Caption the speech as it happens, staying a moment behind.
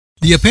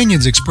The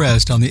opinions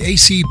expressed on the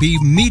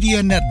ACB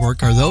Media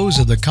Network are those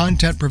of the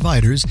content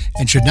providers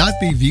and should not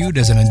be viewed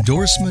as an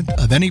endorsement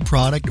of any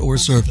product or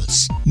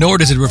service. Nor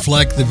does it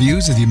reflect the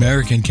views of the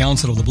American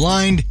Council of the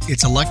Blind,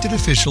 its elected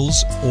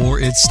officials,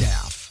 or its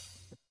staff.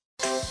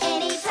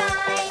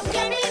 Anytime,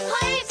 give me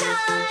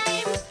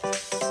playtime.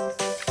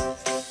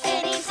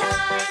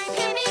 Anytime,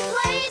 give me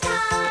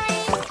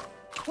playtime.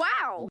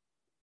 Wow.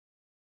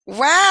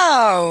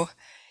 Wow.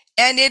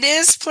 And it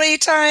is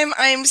playtime.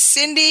 I'm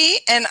Cindy,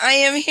 and I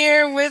am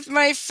here with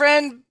my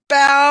friend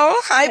Belle.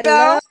 Hi,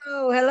 Belle.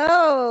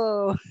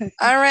 Hello.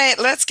 All right,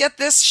 let's get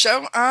this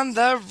show on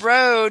the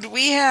road.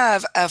 We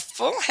have a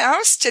full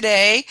house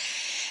today,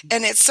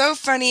 and it's so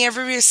funny.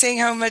 Everybody is saying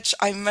how much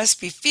I must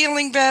be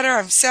feeling better.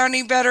 I'm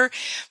sounding better.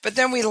 But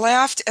then we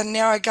laughed, and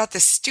now I got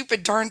this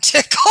stupid darn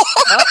tickle.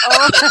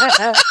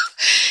 Uh-oh.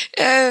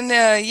 And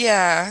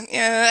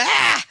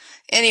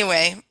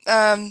anyway,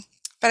 but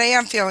I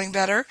am feeling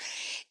better.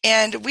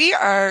 And we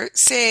are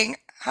saying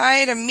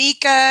hi to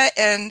Meka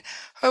and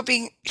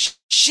hoping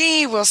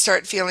she will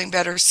start feeling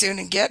better soon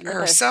and get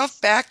herself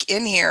back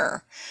in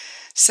here.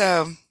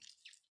 So,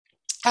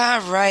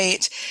 all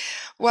right.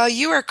 While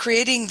you are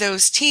creating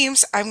those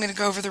teams, I'm going to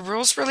go over the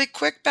rules really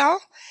quick,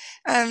 Belle.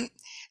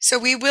 So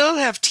we will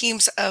have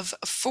teams of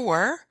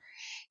 4,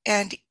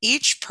 and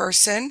each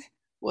person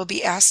will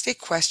be asked a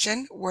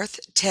question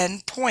worth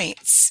 10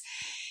 points.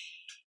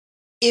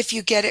 If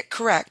you get it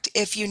correct,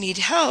 if you need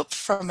help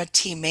from a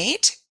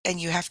teammate and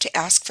you have to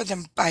ask for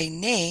them by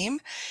name,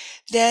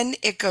 then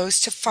it goes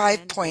to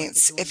 5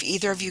 points. If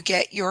either of you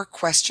get your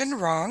question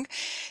wrong,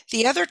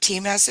 the other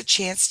team has a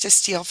chance to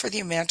steal for the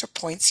amount of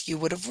points you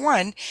would have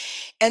won.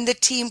 And the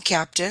team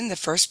captain, the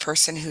first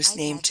person who's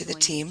named to the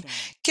team,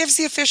 gives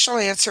the official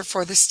answer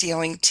for the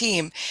stealing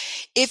team.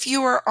 If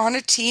you are on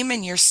a team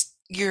and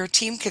your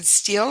team could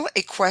steal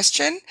a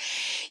question,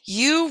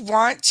 you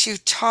want to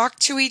talk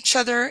to each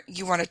other,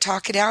 you want to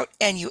talk it out,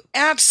 and you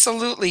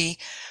absolutely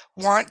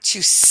want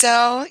to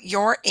sell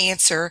your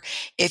answer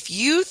if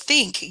you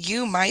think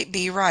you might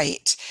be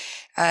right.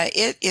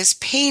 It is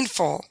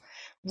painful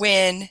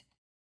when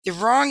the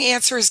wrong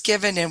answer is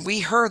given and we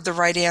heard the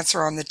right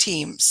answer on the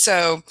team.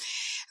 So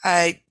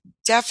I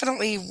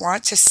definitely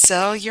want to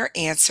sell your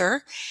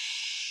answer.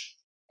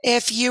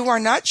 If you are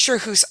not sure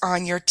who's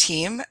on your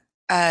team,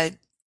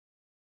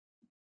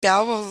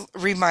 Belle will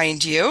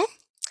remind you.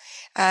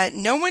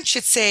 No one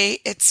should say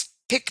it's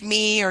pick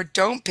me or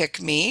don't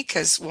pick me,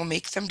 because we'll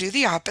make them do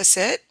the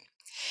opposite.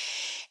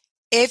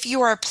 If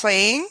you are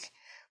playing,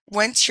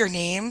 once your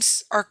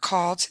names are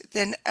called,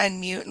 then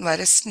unmute and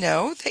let us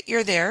know that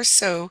you're there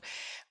so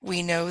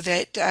we know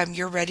that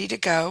you're ready to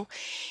go,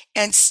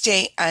 and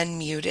stay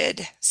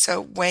unmuted.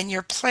 So when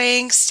you're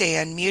playing, stay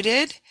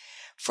unmuted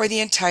for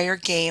the entire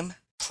game,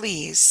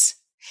 please.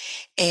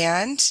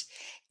 And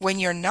when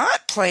you're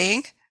not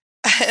playing,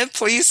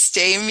 please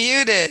stay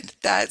muted.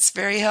 That's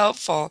very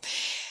helpful.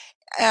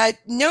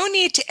 No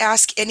need to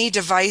ask any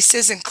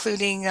devices,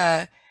 including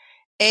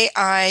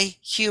AI,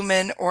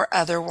 human, or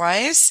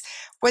otherwise,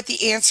 what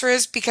the answer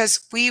is, because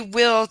we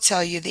will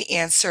tell you the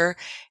answer,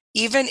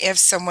 even if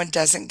someone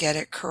doesn't get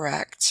it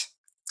correct.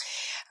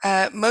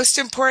 Most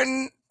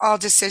important, all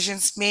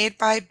decisions made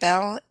by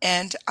Belle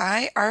and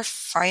I are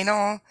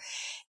final.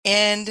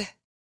 And,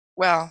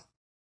 well,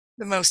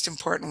 the most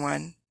important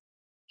one,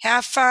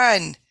 have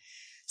fun.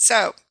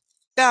 So,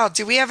 Belle,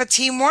 do we have a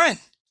team 1?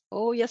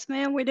 Oh, yes,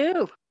 ma'am, we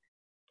do.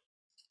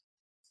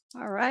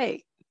 All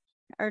right.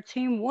 Our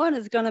team 1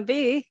 is going to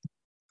be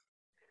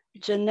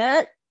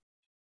Jeanette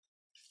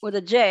with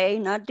a J,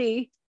 not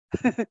D,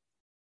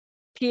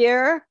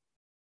 Pierre,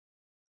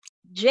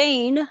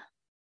 Jane,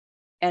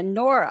 and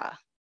Nora.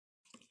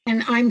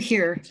 And I'm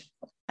here.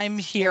 I'm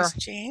here. There's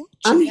Jane.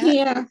 I'm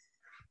Jeanette. here.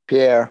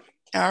 Pierre.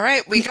 All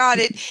right, we got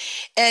it.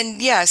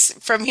 And yes,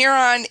 from here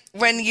on,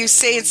 when you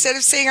say, instead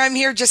of saying I'm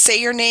here, just say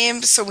your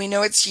name so we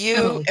know it's you.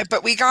 Oh.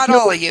 But we got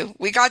all of you.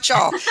 We got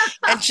y'all.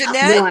 And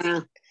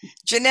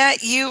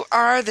Jeanette, you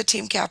are the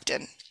team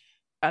captain.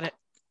 Got it.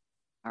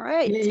 All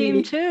right. Yay.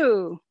 Team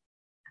 2,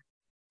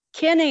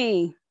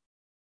 Kenny,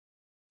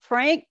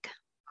 Frank,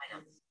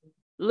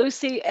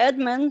 Lucy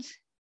Edmonds,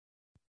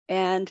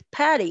 and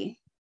Patty.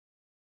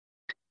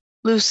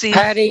 Lucy.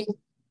 Patty.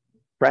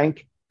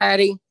 Frank.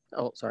 Patty.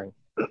 Oh, sorry.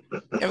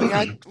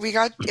 And we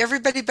got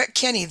everybody but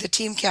Kenny, the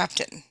team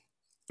captain.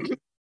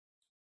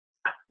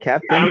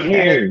 Captain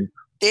Kenny.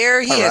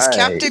 There he All is, right.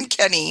 Captain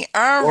Kenny.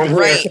 All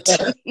right.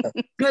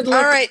 Good All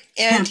luck. right.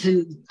 And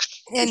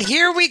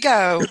here we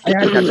go.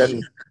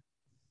 Captain.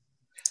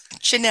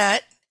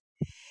 Jeanette,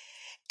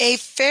 A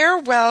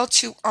Farewell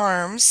to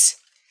Arms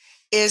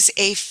is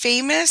a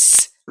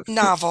famous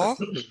novel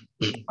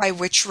by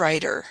which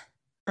writer?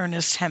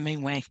 Ernest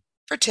Hemingway.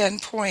 For 10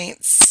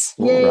 points.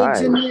 Yay, All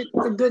right. Jeanette,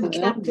 the good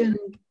captain.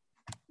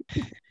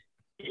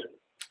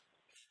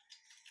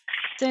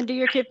 Cindy,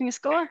 you're keeping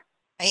score?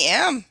 I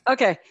am.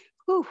 Okay.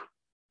 Whew.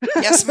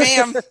 Yes,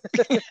 ma'am.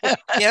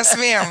 Yes,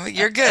 ma'am.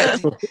 You're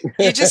good.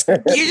 You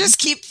just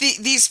keep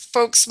these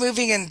folks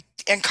moving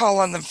and call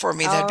on them for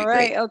me. That'd All be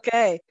right. great.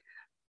 Okay.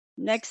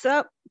 Next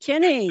up,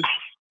 Kenny.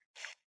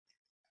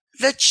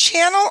 The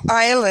Channel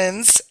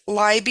Islands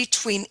lie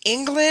between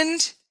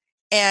England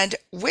and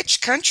which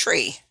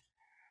country?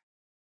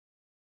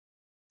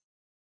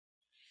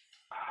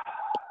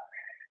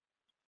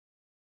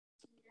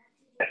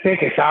 I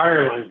think it's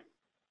Ireland.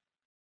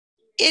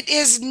 It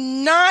is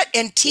not,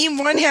 and Team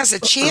 1 has a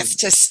chance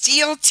to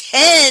steal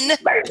 10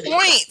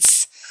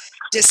 points.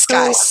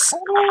 Discuss.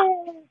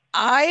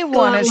 I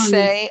want to Scotland.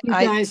 say, You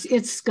guys,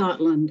 it's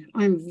Scotland.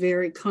 I'm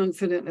very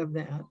confident of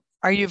that.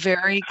 are you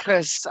very?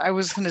 Because I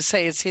was going to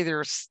say it's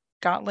either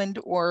Scotland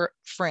or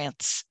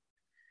France.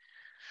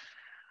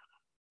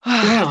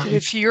 Well,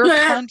 If you're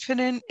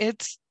confident,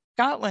 it's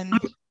Scotland.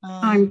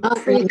 I'm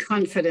pretty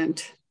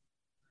confident.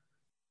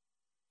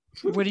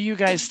 What do you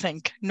guys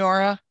think,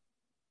 Nora?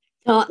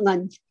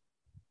 Scotland.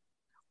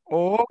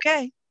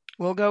 Okay,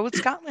 we'll go with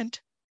Scotland.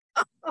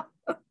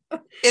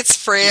 It's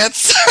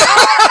France.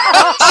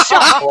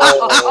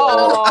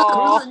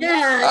 Oh,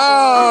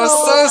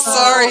 Oh, so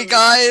sorry,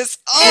 guys.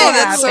 Oh, It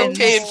that's so happens.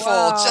 painful.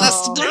 Wow.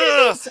 Just,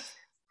 ugh.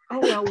 Oh,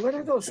 well, what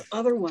are those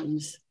other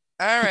ones?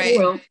 All right.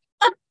 Oh,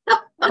 well.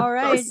 All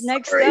right,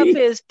 next up Sorry.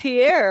 is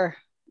Pierre.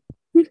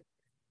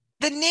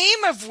 The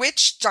name of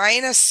which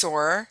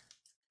dinosaur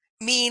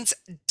means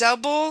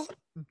double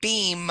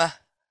beam?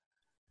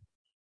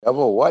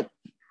 Double what?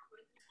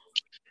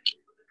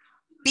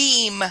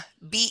 Beam.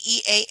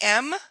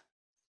 B-E-A-M.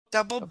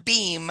 Double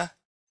beam.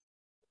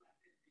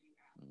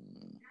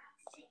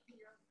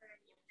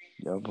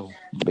 Double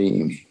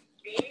beam.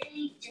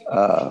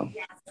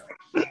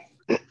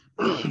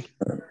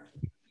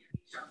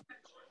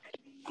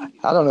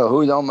 I don't know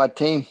who's on my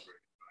team.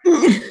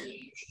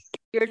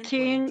 Your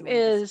team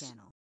is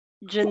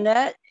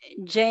Jeanette,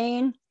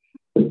 Jane,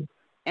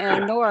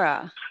 and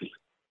Nora.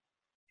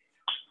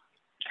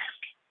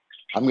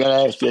 I'm going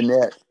to ask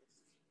Jeanette.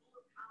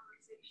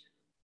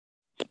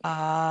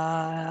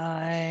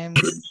 I'm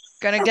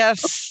gonna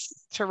guess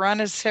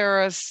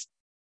Tyrannosaurus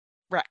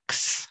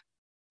Rex.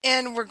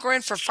 And we're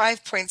going for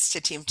 5 points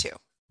to Team 2.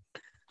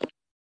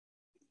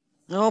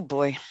 Oh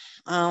boy.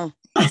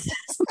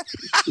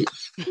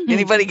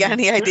 Anybody got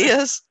any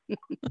ideas?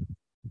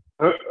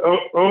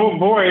 Oh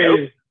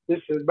boy, this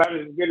is about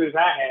as good as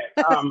I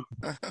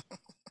had.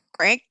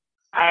 Frank?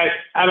 I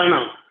don't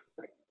know.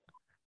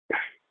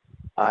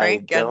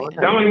 Frank, I don't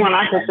The know. only one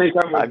I could think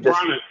of was I'm just-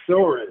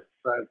 Brontosaurus,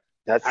 but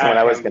That's what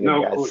I was have going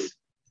no to clue.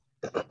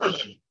 guess.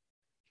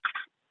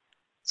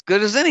 As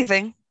good as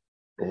anything.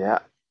 Yeah.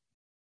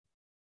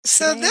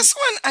 So this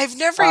one I've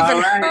never All even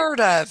right. heard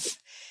of.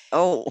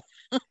 Oh,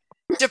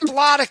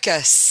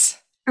 Diplodocus.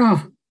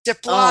 Oh,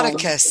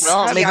 Diplodocus.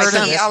 well, maybe heard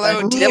of it,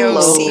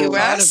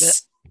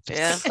 D-I-P-L-O-D-O-C-U-S.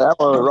 Yeah. That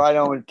one was right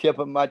on the tip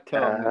of my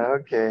tongue.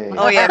 Okay.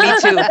 oh yeah, me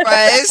too.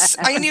 Was.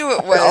 I knew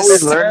it I always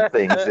was. learn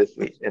things this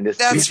week. In this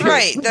That's week.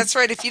 right. That's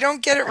right. If you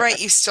don't get it right,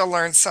 you still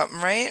learn something,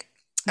 right?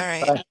 All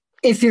right.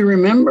 if you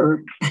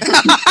remember. Well,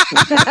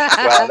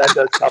 that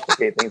does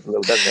complicate things a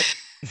little, doesn't it?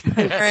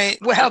 All right.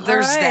 Well,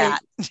 there's All right.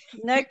 that.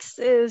 Next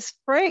is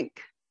Frank.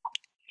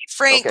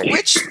 Frank, Okay.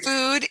 which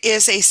food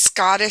is a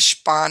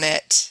Scottish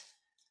bonnet?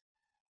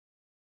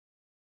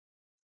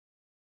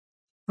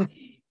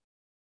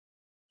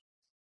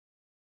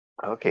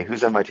 Okay,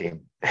 who's on my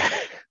team?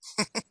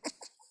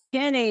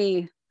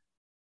 Kenny,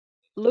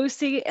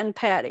 Lucy, and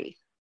Patty.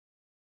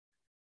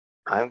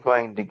 I'm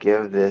going to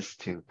give this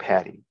to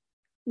Patty.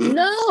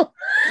 No.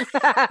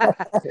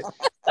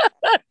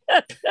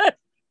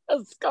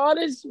 A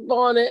Scottish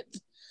bonnet.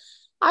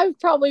 I've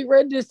probably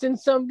read this in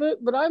some book,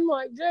 but I'm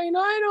like, Jane,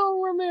 I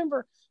don't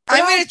remember. But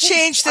I'm I going to think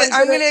change that.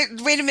 I'm going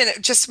to, wait a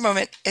minute, just a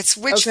moment. It's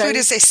which Okay. food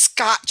is a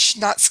Scotch,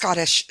 not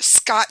Scottish,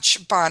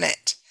 Scotch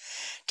bonnet.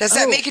 Does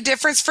that Oh. make a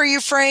difference for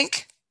you,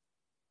 Frank?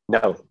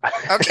 No.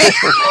 Okay.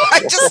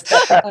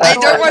 I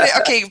don't want to.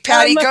 Okay,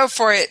 Patty, go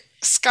for it.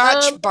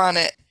 Scotch Um,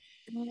 bonnet.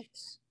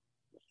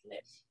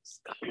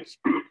 Scottish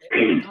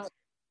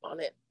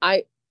bonnet.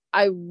 I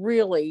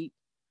really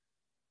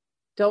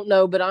don't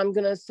know, but I'm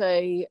gonna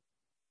say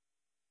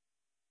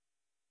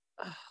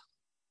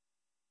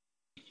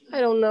I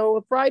don't know,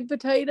 a fried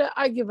potato.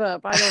 I give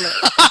up. I don't know.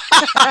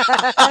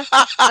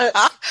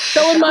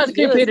 Showing my Sounds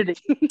good.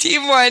 stupidity.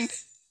 Team 1.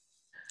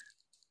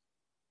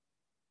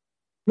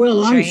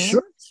 Well, I'm Jane?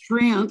 sure it's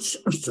France.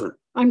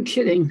 I'm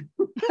kidding.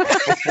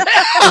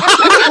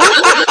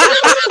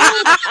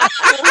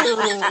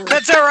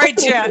 That's all right,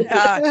 Jen.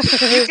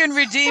 You can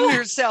redeem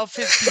yourself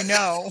if you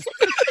know.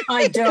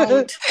 I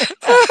don't.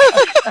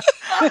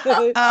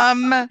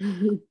 Um, I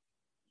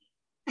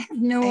have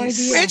no A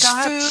idea. Which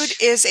Scotch. food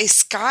is a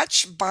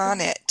Scotch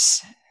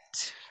bonnet?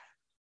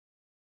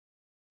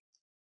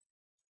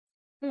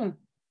 I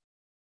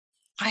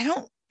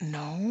don't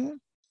know.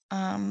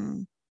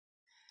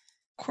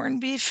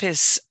 Corned beef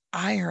is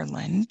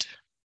Ireland.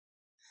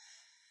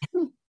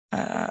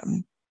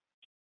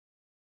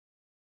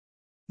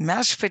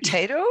 Mashed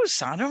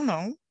potatoes? I don't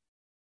know.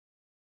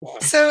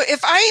 So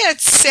if I had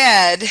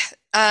said,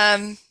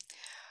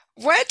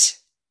 what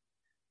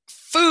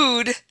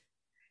food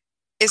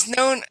is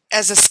known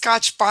as a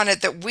Scotch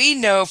bonnet that we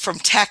know from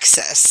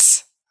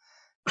Texas?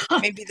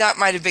 Maybe that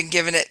might have been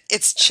given it.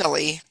 It's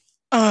chili.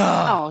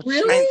 Oh,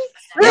 Really?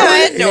 Yeah, I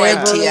had no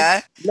Never.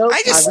 idea. Nope.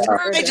 I just I've never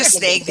heard I just that.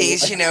 snagged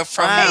these, from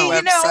Hey,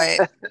 the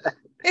website.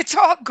 it's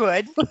all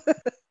good.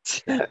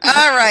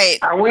 All right.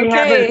 Are we Okay.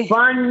 having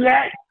fun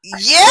yet?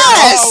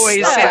 Yes. Always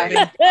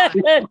Yeah.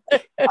 having.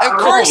 Of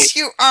course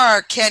you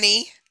are,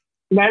 Kenny.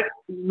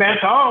 That's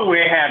all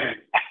we're having.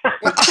 Yeah,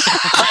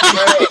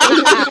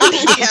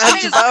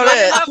 that's about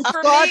it. Enough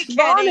for Scott's me,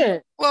 Kenny.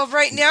 bonnet. Well,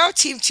 right now,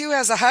 Team 2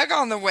 has a hug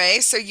on the way,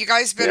 so you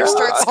guys better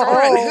start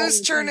scoring.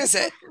 Whose turn is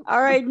it?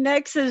 All right,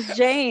 next is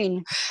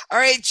Jane. All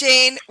right,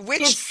 Jane.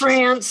 It's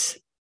France.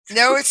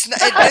 No, it's not.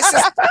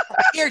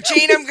 Here,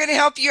 Jane, I'm going to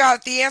help you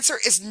out. The answer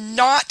is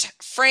not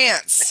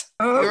France.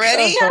 You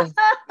ready? All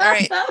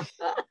right.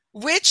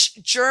 Which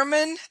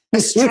German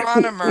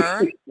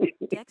astronomer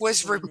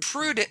was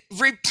recruited?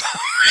 Wait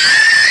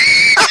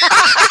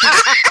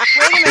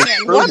a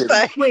minute. What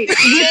the? Wait,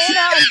 Jane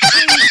on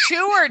team 2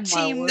 or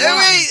team No, 1?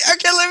 wait.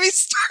 Okay, let me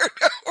start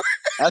over.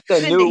 That's a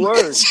new Cindy.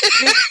 word.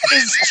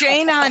 Is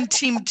Jane on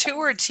team 2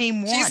 or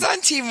team 1? She's on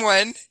team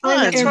 1. Oh,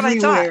 that's what I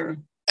thought. everywhere.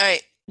 All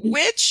right.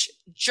 Which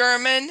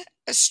German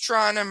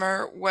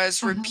astronomer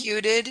was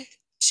reputed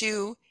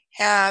to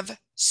have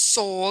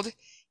sold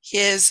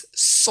his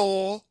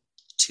soul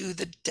to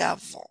the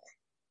devil?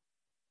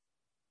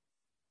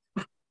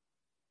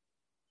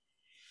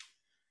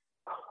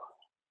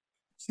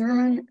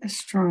 German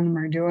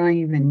astronomer. Do I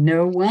even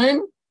know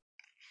one?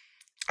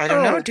 I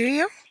don't know. Oh. Do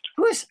you?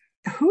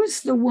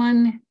 Who's the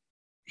one?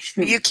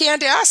 You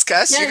can't ask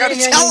us. Yeah, You got to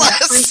yeah, tell yeah.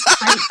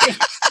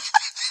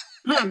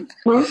 us.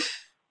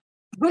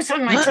 Who's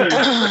on my team?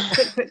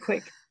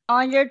 Quick.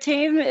 On your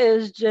team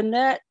is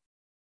Jeanette,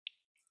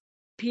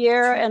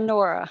 Pierre, and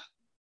Nora.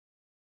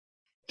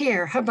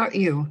 Here, how about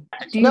you?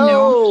 Do you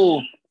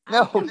know?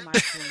 No.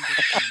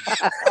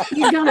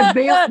 You gotta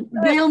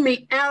bail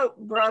me out,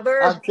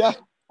 brother. I'm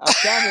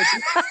trying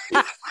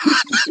to.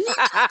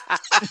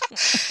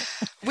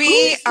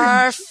 We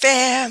are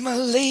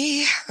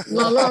family.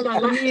 La, la, la,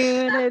 la.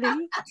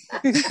 Unity.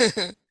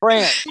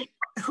 France.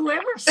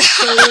 Whoever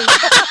stole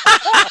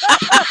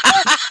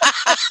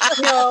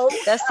No,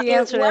 That's the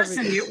answer it to wasn't.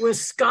 everything. It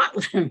was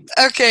Scotland.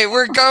 Okay,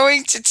 we're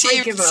going to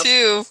team give up.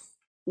 2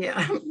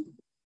 Yeah. for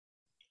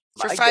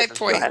My 5 guess is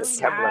points.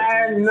 Kepler.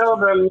 I know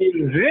the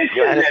musician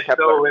Johannes that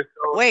Kepler. stole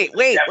it.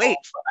 Wait.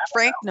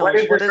 Frank knows. What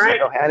is it,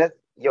 Frank?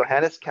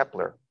 Johannes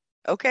Kepler.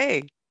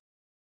 Okay.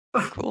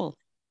 Cool.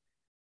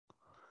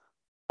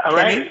 All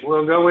right,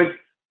 we'll go with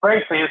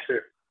Frank's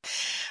answer.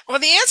 Well,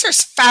 the answer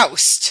is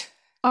Faust.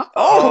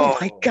 Oh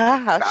my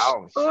gosh.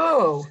 Faust.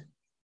 Oh.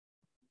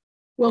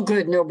 Well,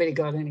 good. Nobody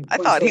got any. I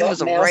points thought for he that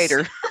was a mess.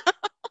 writer.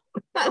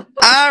 All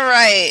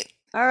right.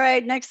 All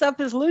right, next up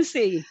is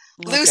Lucy.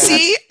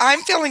 Lucy,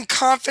 I'm feeling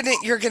confident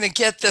you're going to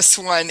get this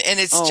one, and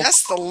it's Oh.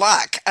 just the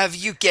luck of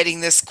you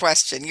getting this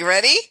question. You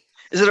ready?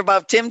 Is it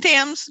about Tim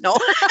Tams? No.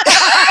 Make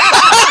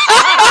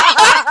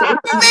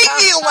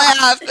me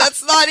laugh.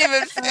 That's not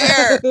even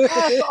fair.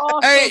 That's All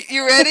awesome. right,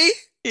 you ready?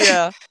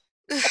 Yeah.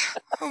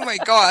 Oh my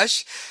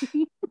gosh.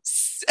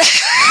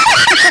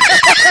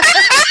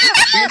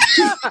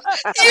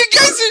 You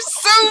guys are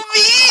so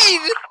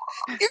mean.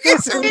 You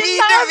guys are We mean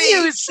love to me.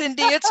 you,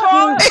 Cindy. It's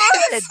all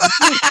good.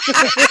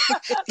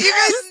 You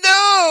guys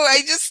know.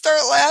 I just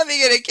start laughing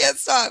and I can't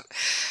stop.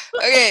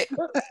 Okay.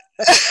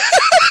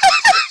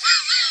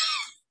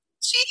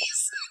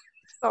 Jeez.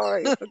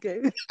 Sorry.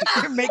 Okay.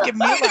 You're making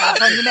me laugh.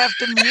 I'm going to have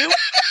to mute.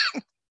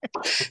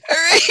 All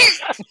right.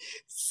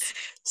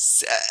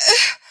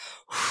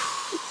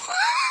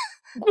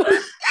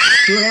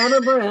 You're out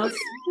of breath.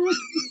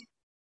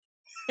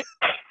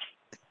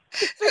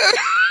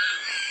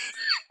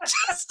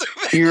 Just a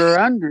minute. You're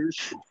under.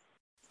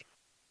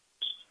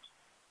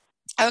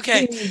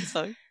 Okay.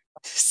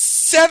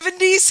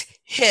 70s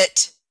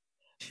hit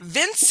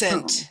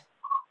Vincent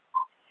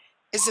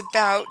is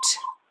about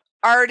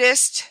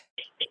artist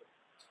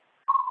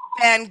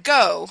Van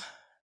Gogh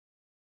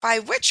by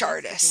which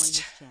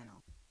artist?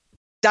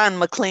 Don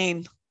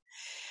McLean.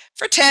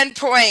 For 10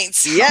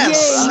 points.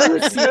 Yes.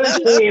 Lucy.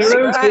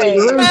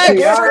 Back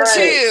All for right.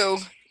 2.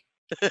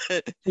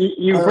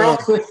 You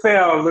broke the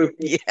spell,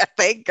 Lucy. Yeah,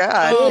 thank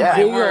God. Oh, Yeah.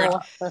 my word.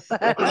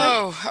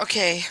 Oh,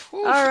 okay.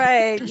 Whew. All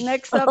right,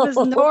 next up is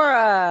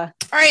Nora.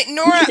 All right,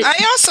 Nora,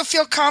 I also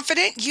feel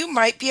confident you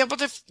might be able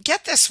to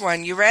get this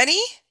one. You ready?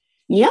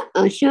 Yeah,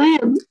 I sure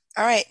am.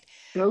 All right.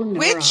 Go,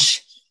 Nora.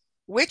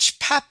 Which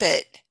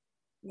puppet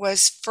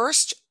was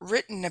first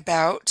written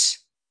about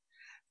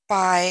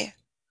by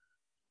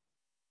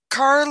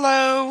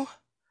Carlo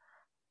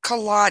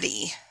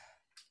Collodi?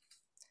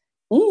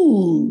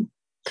 Ooh,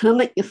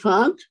 Kermit the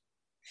Frog?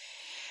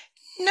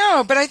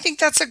 No, but I think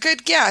that's a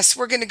good guess.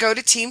 We're going to go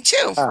to team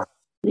 2.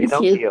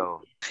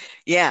 Pinocchio.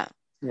 Yeah.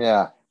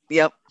 Yeah.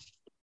 Yep.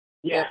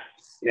 Yeah.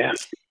 Kenny?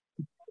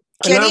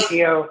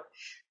 Pinocchio.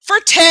 For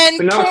 10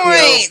 Pinocchio.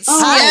 points.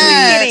 Oh,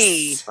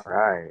 Yes. All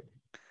right.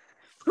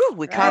 Whew,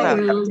 we caught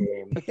Right. up.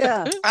 Game.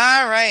 Yeah.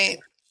 All right.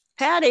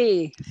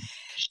 Patty.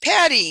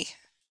 Patty,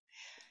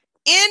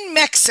 in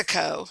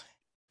Mexico,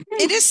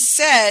 it is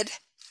said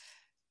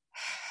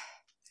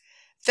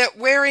that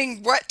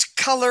wearing what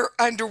color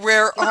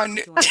underwear on?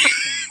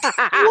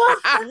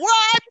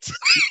 What?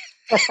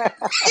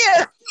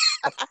 Yeah.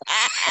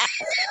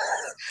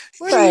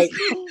 Right.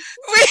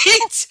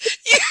 Wait,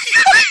 you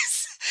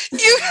guys,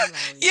 you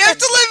have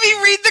to let me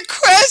read the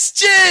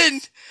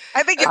question.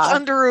 I think it's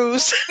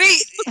underoos.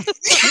 Wait.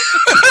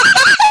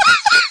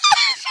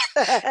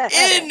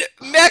 In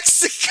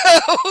Mexico,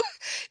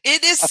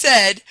 it is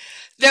said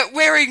that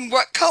wearing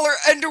what color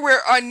underwear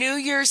on New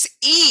Year's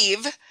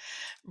Eve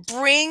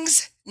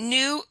brings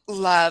new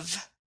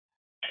love.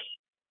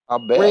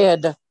 I'll bet.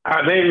 Red.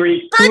 Are they For 10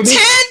 recruited?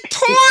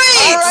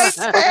 points!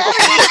 All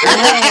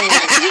right.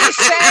 Did he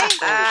say?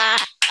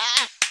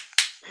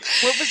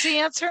 What was the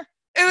answer?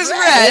 It was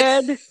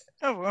red. Red.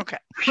 Oh, okay.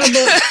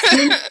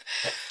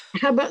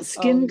 How about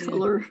skin yeah.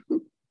 color?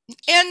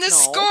 And the No.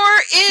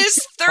 score is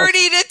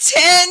 30 to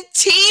 10.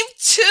 Team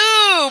 2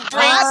 brings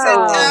it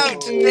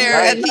out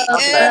there at the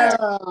end.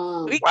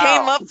 We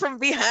came up from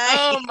behind.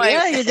 Oh my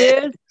Yeah, you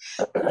did.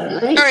 All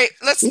right,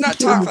 let's not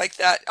talk like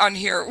that on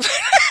here.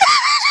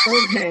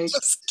 Okay.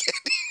 Just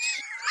kidding.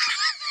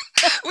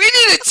 We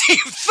need a team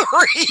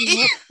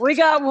 3. We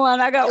got one.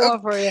 I got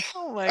one for you.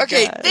 Oh my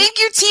Okay, God. thank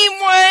you, team 1.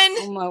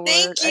 Oh my word.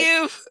 Thank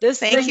you.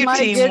 This you, might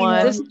team get,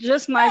 one. This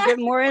just might get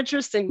more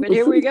interesting, but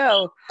here we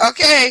go.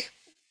 Okay.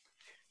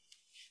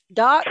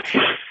 Doc,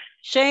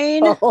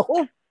 Shane,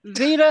 Oh.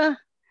 Vita,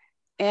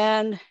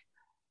 and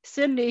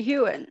Cindy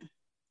Hewen.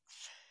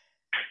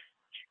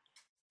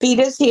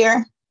 Vita's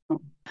here.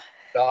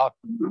 Doc.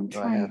 I'm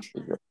trying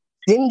to.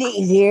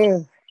 Cindy's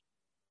here.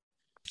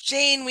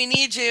 Shane, we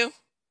need you.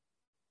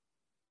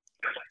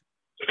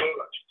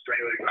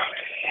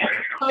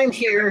 I'm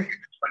here.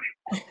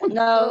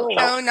 No.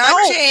 No,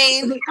 not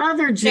Jane. The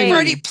other You've Jane.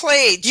 already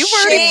played. You've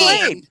already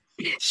Shane.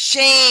 played.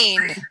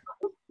 Shane.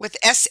 With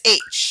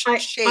SH. I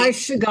Shane.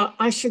 should got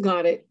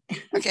it.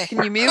 Okay.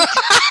 Can you mute?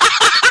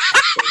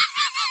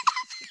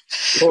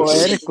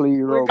 Poetically,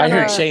 you wrote. I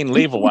heard Shane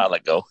leave a while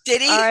ago.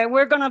 Did he? All right,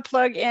 we're going to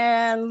plug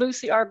in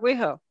Lucy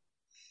Arguijo.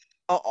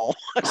 Uh-oh.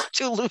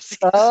 Two Lucy's.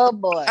 Oh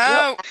boy.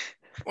 Oh,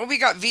 well, we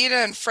got Vita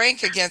and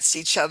Frank against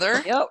each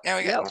other. Yep. Now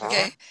we got,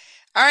 okay.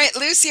 All right,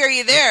 Lucy, are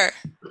you there?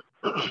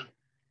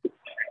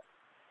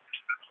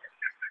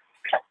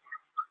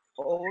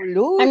 Oh,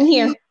 Lucy. I'm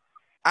here.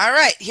 All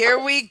right, here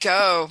we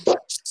go.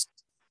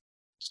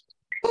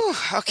 Ooh,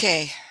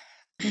 okay.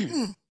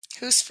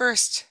 Who's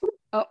first?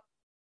 Oh,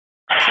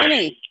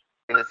 Kenny.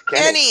 It's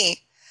Kenny.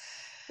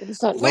 What is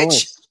that Which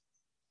noise?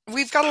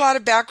 we've got a lot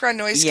of background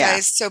noise, Yeah.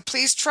 guys. So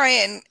please try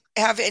and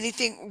have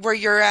anything where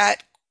you're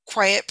at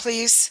quiet,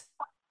 please.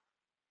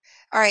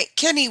 All right,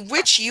 Kenny,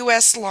 which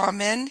U.S.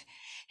 lawman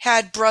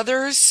had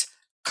brothers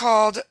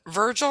called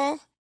Virgil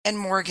and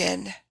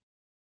Morgan?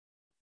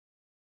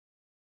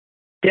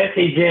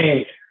 Jesse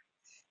James.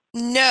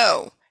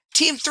 No.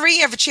 Team 3,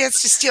 you have a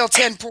chance to steal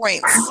 10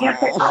 points.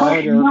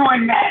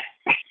 Knowing that.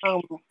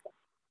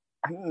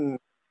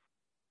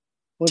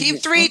 Team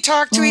 3,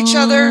 talk to each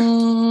other.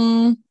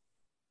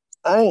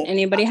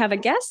 Anybody have a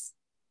guess?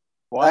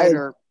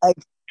 Wider.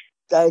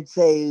 I'd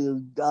say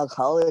Doc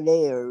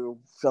Holiday or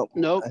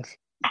something. Nope.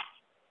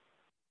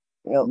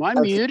 Am I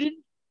muted?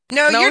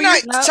 No, you're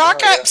not. No.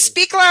 Talk up.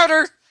 Speak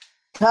louder.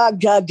 Talk.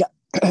 Come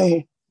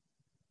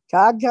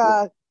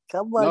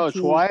on, No, it's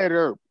team. Wyatt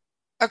Earp.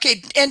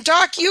 Okay, and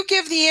Doc, you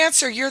give the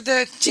answer. You're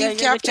the team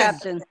You're the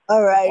captain.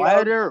 All right.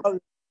 Wyatt Earp.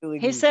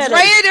 He said it.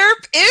 Wyatt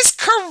Earp is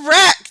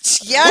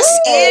correct. Yes,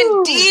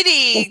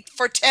 indeedy,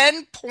 for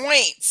 10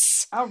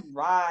 points. All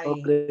right. Oh,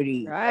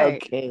 goody. Right.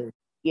 Okay.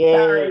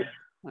 Yay.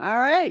 All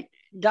right.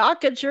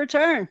 Doc, it's your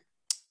turn.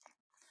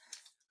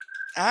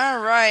 All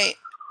right,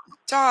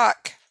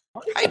 Doc.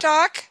 Hi,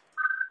 Doc.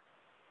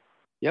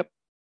 Yep.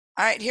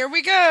 All right, here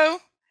we go.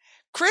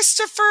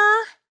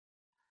 Christopher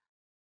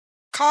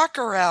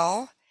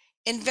Cockerell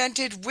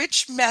invented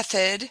which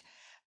method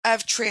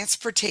of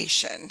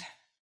transportation?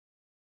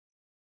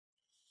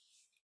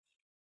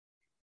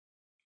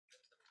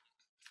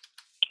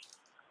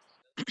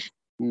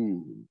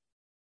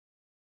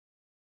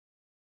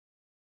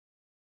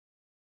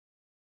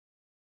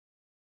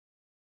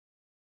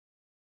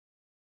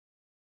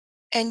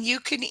 And you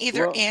can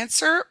either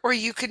answer or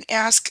you can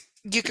ask,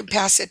 you can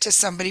pass it to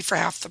somebody for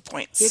half the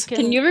points.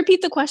 Can you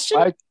repeat the question?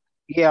 I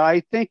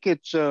think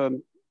it's a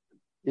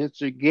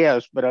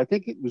guess, but I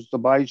think it was the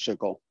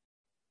bicycle.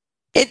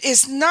 It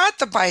is not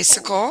the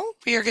bicycle.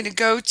 We are going to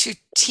go to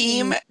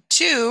team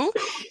 2.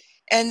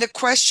 And the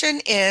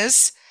question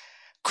is,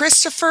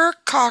 Christopher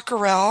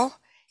Cockerell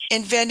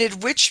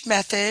invented which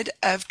method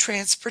of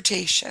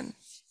transportation?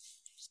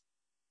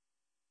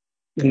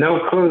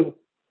 No clue.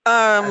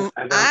 I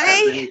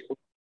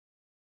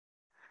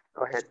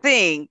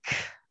think,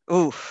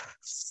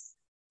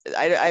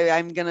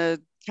 I'm going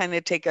to kind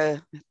of take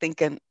a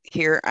thinking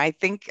here. I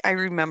think I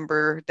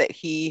remember that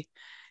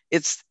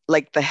it's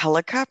like the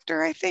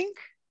helicopter, I think.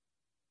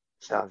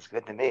 Sounds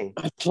good to me.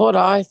 That's what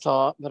I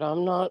thought, but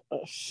I'm not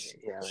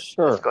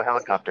sure. Let's go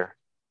helicopter.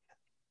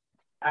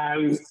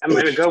 I'm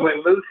going to go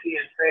with Lucy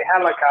and say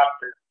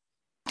helicopter.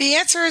 The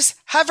answer is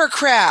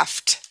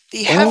hovercraft.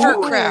 The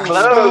hovercraft.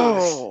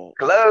 Close.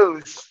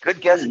 Close.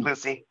 Good guess,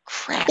 Lucy.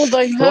 Crap. Well,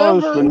 they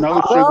Close, hover. but no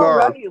Well, cigar.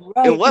 right,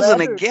 It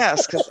wasn't a clever.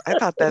 guess because I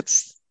thought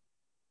that's,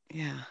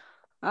 yeah.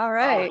 All Oh,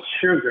 right.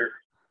 sugar.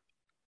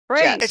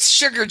 Frank. It's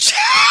sugar. Sugar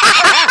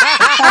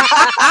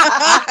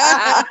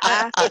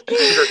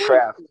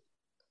craft.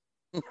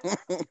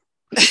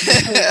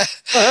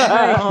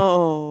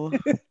 Oh.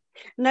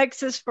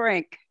 Next is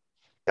Frank.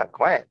 Got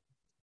quiet.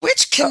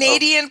 Which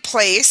Canadian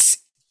place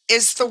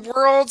is the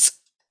world's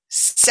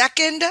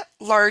second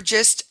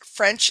largest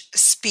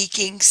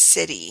French-speaking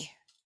city?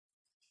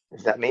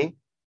 Is that me?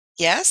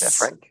 Yes. Is that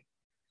Frank?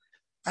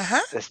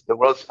 Uh-huh. The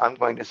world's. I'm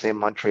going to say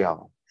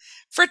Montreal.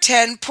 For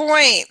 10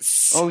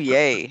 points. Oh,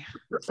 yay.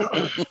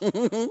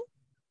 All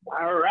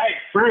right,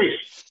 Frank.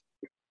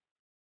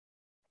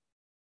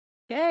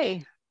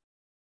 Okay.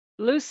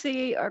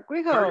 Lucy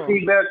Arguijo.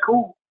 Frankie, that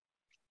cool.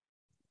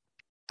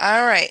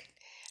 All right.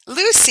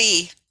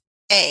 Lucy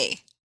A.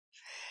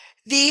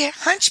 The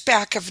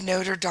Hunchback of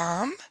Notre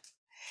Dame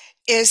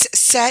is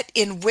set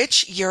in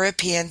which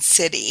European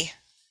city?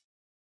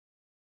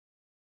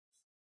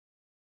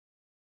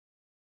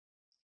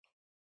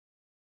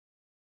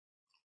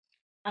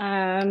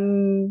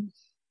 Going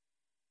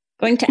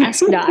to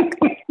ask Doc.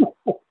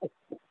 All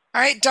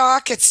right,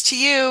 Doc, it's to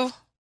you.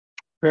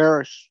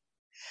 Paris.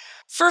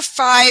 For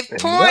 5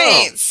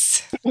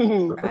 points.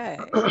 Right.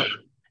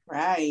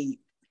 Right.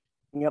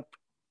 Yep.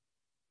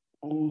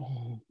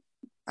 All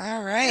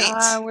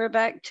right. We're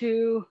back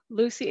to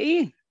Lucy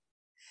E.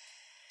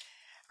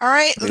 All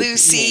right, Lucy.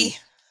 Lucy.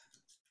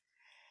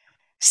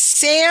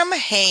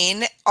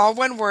 Samhain, all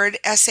one word,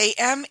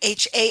 Samhain,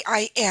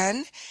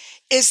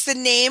 is the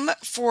name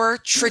for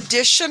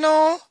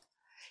traditional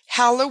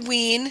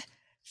Halloween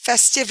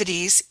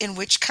festivities in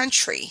which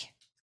country?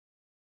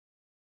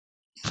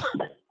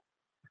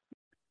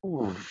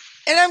 Ooh.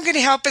 And I'm going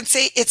to help and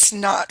say it's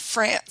not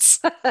France.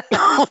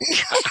 Yeah,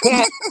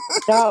 I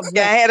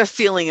had a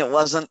feeling it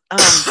wasn't.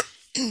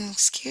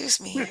 Excuse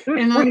me.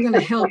 And I'm going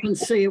to help and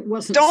say it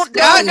wasn't. No,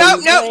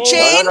 Scotland.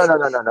 Jane.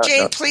 No.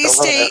 Jane, please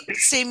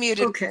stay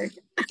muted. Okay.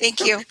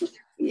 Thank you.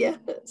 Yes.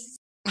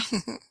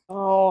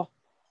 Oh.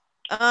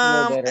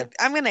 I'm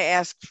going to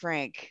ask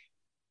Frank.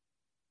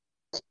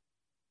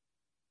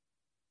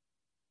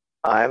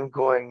 I'm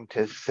going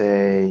to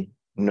say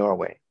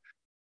Norway.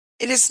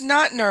 It is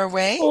not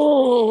Norway.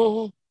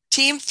 Oh.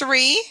 Team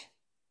 3.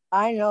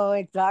 I know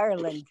it's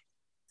Ireland.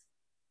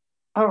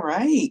 All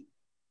right.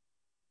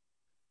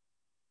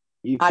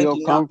 You I feel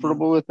do not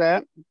comfortable with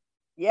that?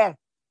 Yeah.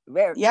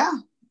 Very. Yeah.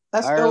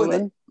 Let's go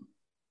with it.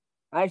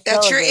 Ireland?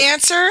 That's your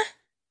answer,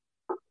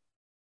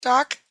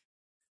 Doc?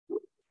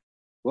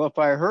 Well, if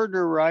I heard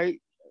her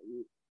right,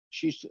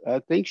 I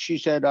think she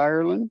said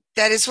Ireland.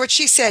 That is what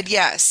she said,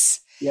 yes.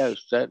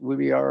 Yes, that would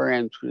be our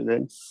answer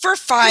then. For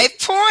 5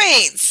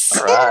 points.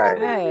 All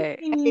right.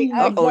 Hey,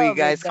 Uh-oh, you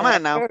guys. Come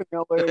on now.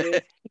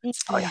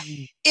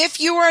 If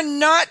you are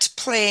not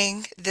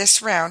playing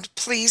this round,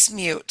 please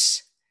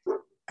mute.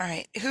 All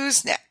right,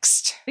 who's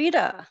next?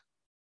 Vita.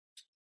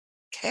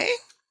 Okay,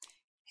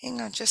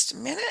 hang on just a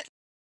minute.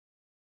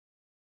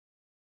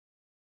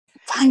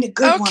 Find a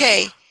good one.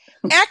 Okay,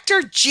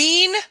 actor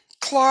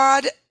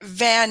Jean-Claude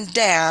Van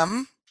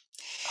Damme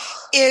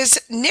is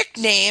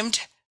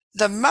nicknamed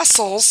the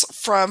Muscles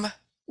from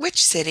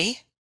which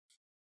city?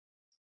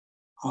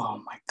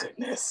 Oh my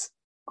goodness.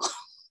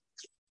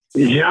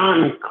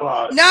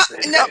 Jean-Claude. No,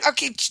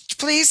 okay,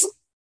 please.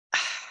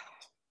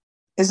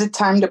 Is it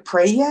time to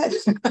pray yet?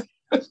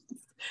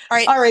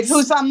 All right,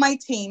 who's on my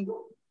team?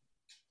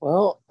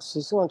 Well,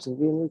 she's going to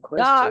be a new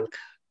question. Doc,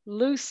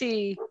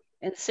 Lucy,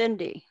 and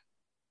Cindy.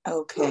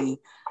 Okay.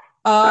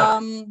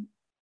 Doc,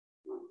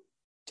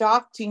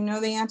 do you know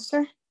the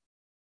answer?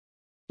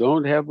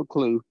 Don't have a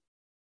clue.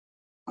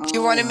 Do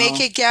you want to make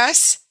a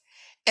guess?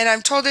 And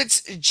I'm told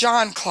it's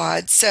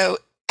Jean-Claude. So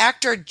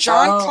actor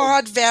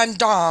Jean-Claude Van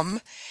Damme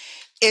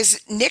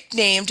is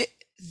nicknamed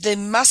the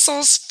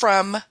Muscles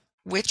from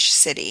which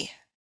city?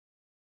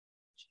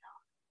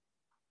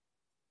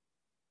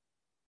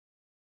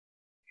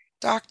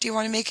 Doc, do you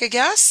want to make a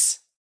guess?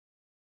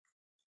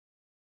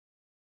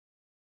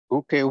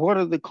 Okay, what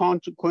are the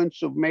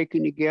consequences of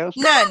making a guess?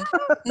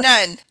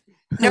 None.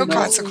 No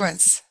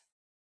consequence.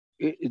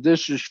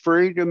 This is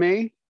free to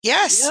me?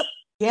 Yes. Yep.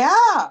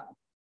 Yeah.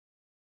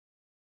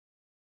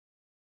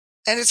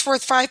 And it's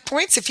worth 5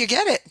 points if you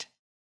get it.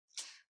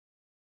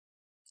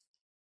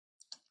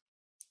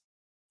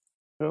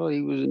 Well,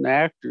 he was an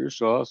actor,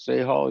 so I'll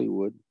say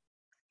Hollywood.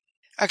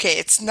 Okay,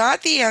 it's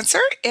not the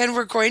answer, and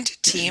we're going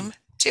to team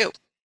 2.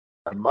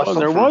 Oh,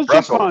 there was a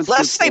consequence.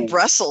 Let's say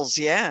Brussels,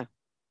 yeah.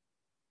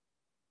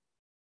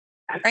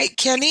 Right,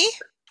 Kenny?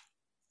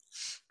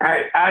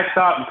 I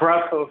thought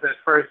Brussels at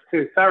first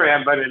too. Sorry,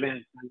 I butted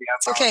in.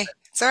 It's okay.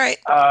 It's all right.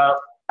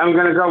 I'm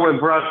going to go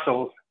with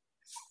Brussels.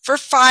 For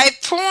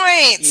 5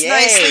 points. Yay.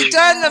 Nicely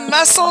done. The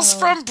Muscles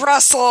from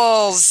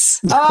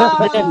Brussels.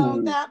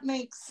 Oh, that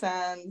makes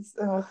sense.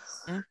 Ugh.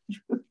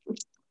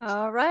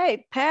 All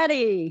right,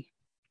 Patty.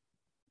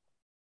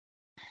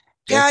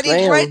 Patty,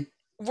 Yes, ma'am.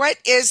 what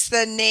is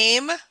the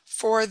name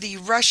for the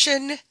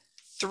Russian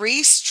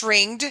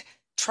three-stringed,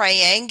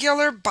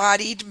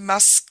 triangular-bodied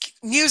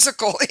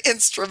musical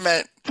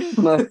instrument?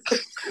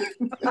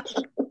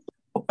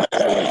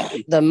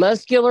 The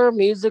muscular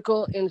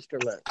musical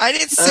instrument. I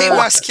didn't say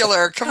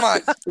muscular. Come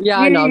on. Yeah,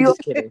 I know. I'm just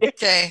kidding.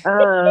 Okay.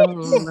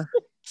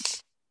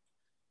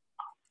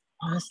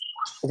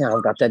 Now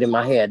I've got that in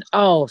my head.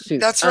 Oh, shoot.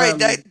 That's right.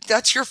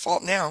 That's your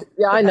fault now.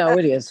 Yeah, I know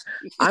it is.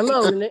 I'm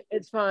owning it.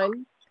 It's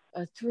fine.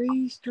 A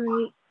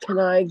three-string. Can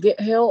I get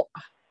help?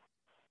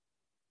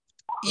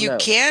 You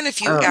can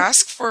if you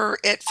ask for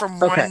it from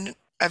one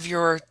of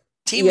your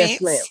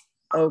teammates. Yes, ma'am.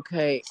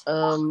 Okay.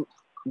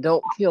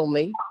 Don't kill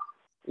me.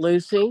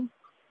 Lucy,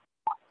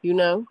 you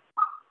know?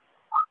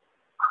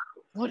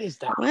 What is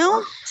that?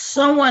 Well,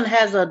 someone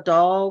has a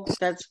dog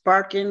that's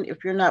barking.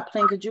 If you're not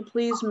playing, could you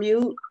please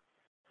mute?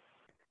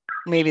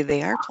 Maybe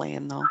they are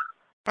playing though.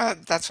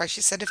 That's why she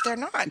said if they're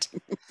not.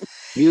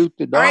 Mute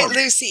the dog. All right,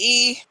 Lucy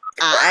E.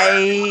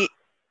 I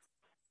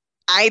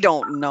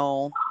don't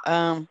know.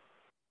 I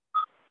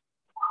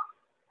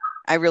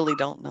really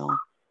don't know.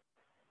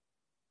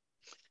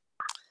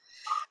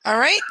 All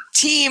right,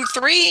 team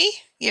 3,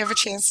 you have a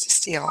chance to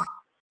steal.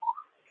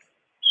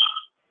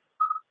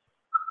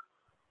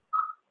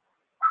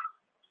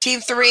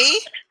 Team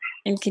 3.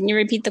 And can you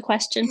repeat the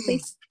question,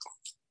 please?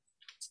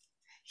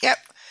 Yep.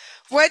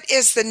 What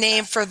is the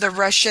name for the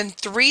Russian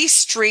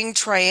three-string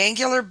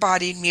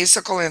triangular-bodied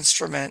musical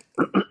instrument?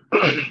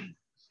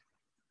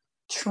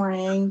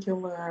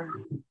 Triangular.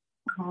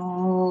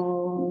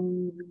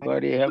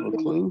 Anybody have a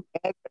clue?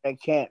 I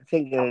can't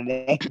think of the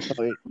name of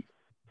it.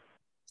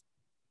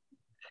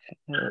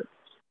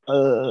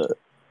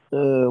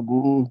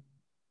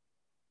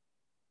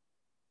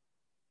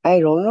 I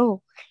don't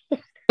know.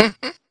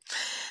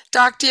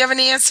 Doc, do you have an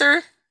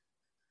answer?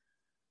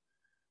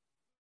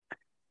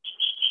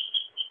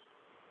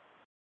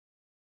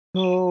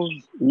 Oh,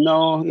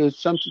 no,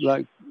 it's something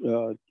like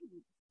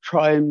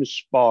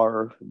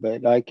Trimspar,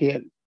 but I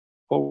can't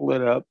pull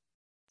it up.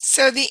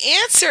 So the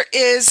answer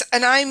is,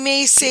 and I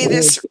may say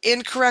this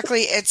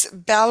incorrectly, it's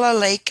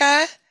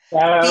balalaika.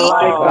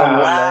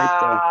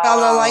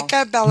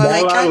 Balalaika.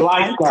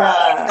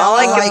 Balalaika. All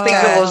I could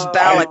think of was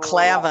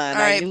balaclava. And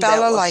all right,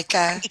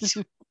 balalaika.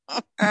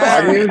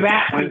 I knew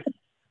that one.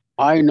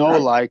 I know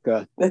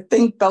Leica. I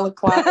think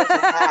balaclava is a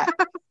hat.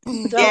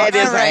 Yeah, it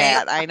is a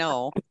hat. I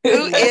know.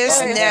 Who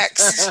is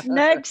next?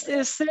 Next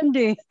is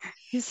Cindy.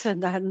 He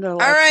said, I know. All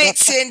right,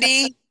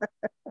 Cindy.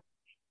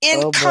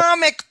 In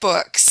comic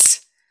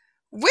books,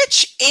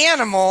 which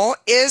animal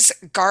is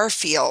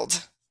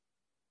Garfield?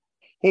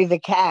 He's a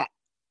cat.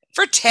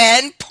 For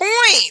 10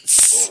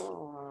 points.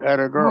 That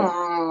a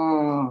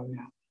girl.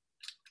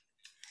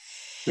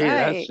 Hey,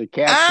 that's the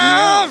cat.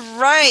 All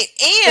right.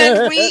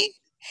 And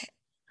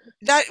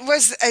that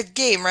was a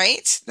game,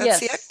 right?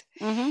 That's yes. it.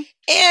 Mm-hmm.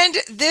 And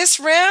this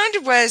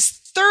round was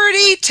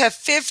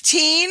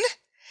 30-15.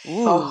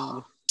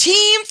 Ooh.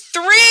 Team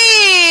 3.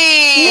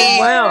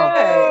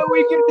 Wow.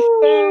 We can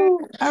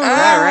All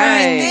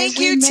right. Thank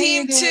you,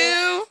 Team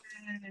 2.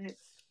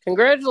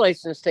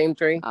 Congratulations, Team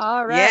 3.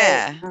 All right.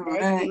 Yeah.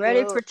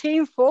 Ready for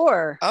Team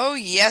 4. Oh,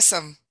 yes.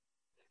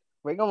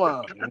 Bring them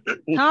on.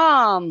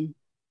 Tom,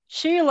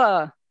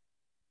 Sheila,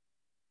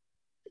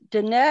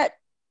 Danette,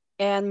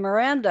 and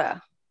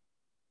Miranda.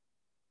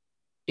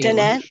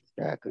 Danette.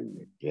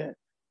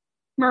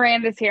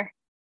 Miranda's here.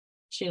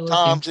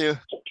 Tom too.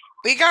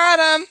 We got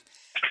him.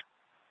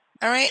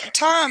 All right,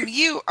 Tom,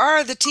 you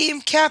are the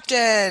team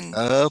captain.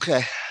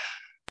 Okay.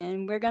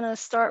 And we're going to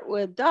start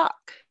with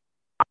Doc.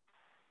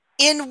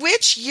 In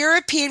which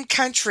European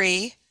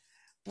country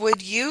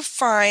would you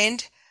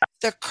find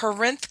the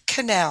Corinth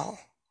Canal?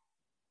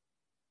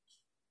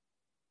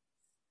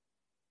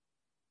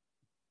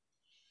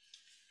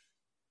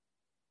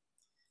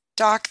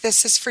 Doc,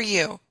 this is for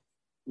you.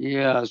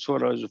 Yeah, that's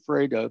what I was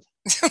afraid of.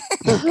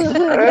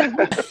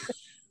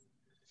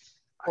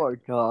 Poor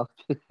Doc.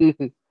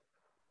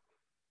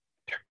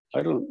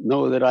 I don't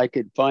know that I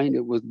could find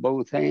it with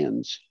both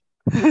hands.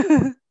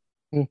 Do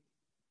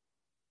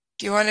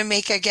you want to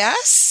make a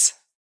guess?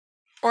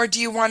 Or do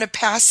you want to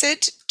pass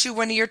it to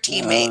one of your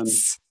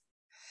teammates?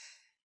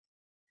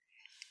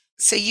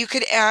 So you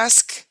could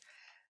ask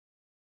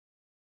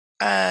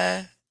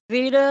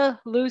Vita,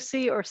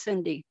 Lucy, or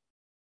Cindy.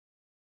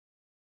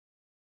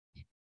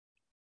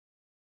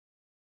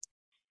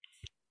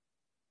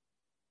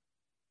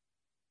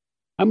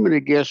 I'm going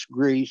to guess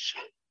Greece.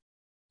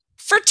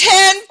 For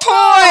 10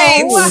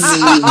 points.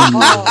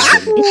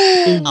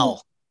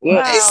 Oh.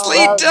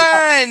 Nicely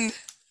done.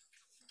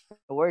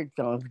 The word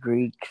sounds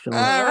Greek. So.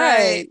 All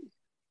right.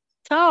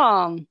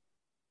 Tom.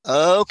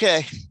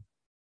 Okay.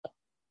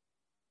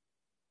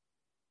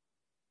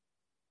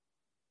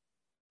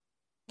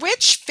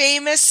 Which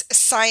famous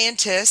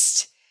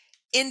scientist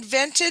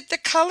invented the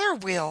color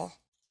wheel?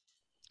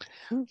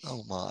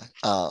 Oh my.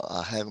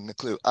 I haven't a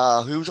clue.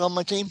 Who's on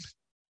my team?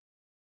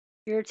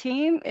 Your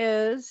team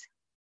is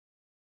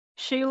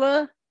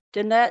Sheila,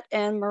 Danette,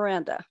 and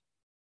Miranda.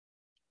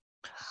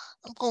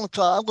 I'm gonna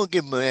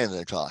give Miranda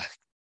a try.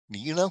 Do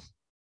you know?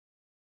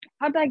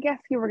 How'd I guess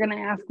you were going to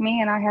ask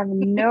me? And I have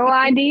no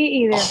idea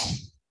either.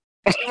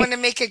 You want to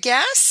make a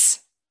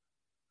guess?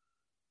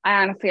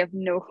 I honestly have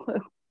no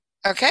clue.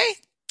 Okay.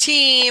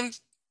 Team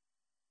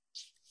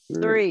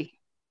 3.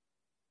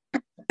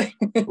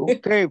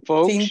 Okay,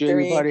 folks. Team 3.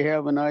 Anybody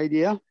have an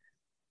idea?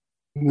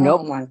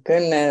 Oh my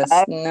goodness.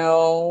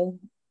 No.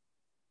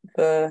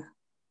 The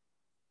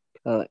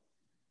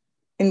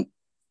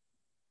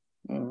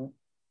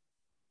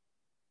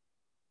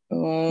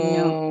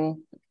No.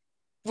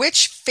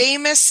 Which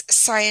famous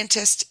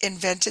scientist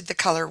invented the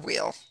color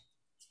wheel?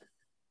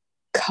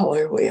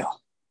 Color wheel.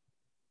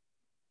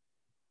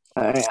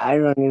 I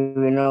don't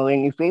even know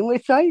any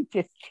famous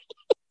scientists.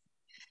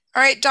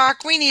 All right,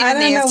 Doc, we need I an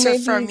don't know, answer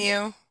maybe- from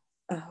you.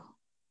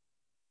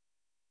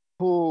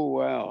 Oh,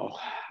 well.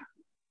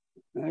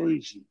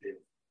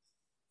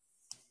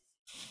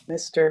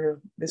 Mr.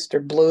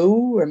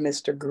 Blue or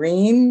Mr.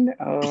 Green?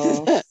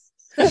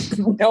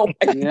 No.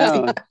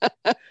 Yeah.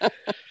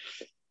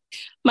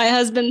 My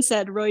husband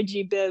said Roy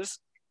G. Biv.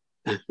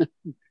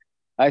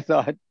 I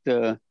thought,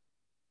 I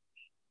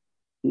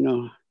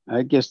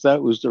guess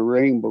that was the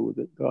rainbow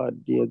that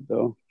God did,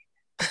 though.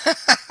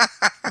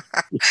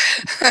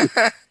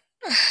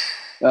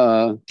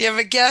 Do you have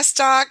a guess,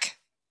 Doc?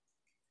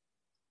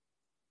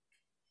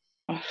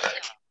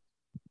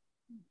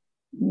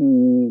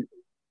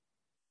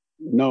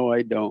 No,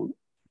 I don't.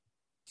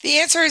 The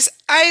answer is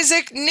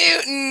Isaac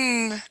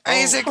Newton.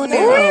 Isaac Newton.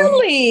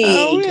 Really?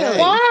 Oh, really?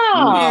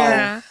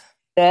 Wow.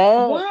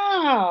 Yeah. Wow.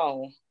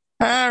 All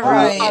I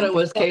right. thought it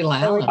was Kay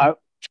Allen.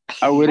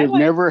 I would have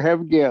never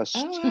have guessed.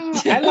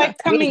 I like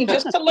coming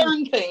just to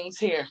learn things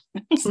here.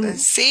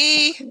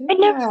 See?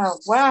 Yeah,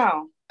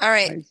 wow. All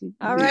right.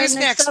 All right, Who's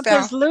next next, up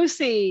Belle? is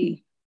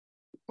Lucy.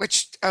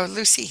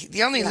 Lucy.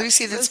 The only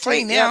Lucy that's Lucy,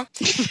 playing now.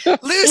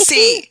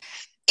 Lucy,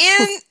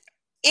 in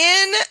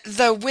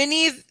the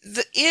Winnie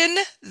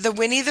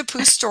the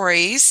Pooh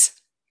stories,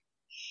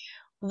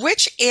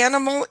 which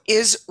animal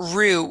is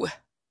Roo?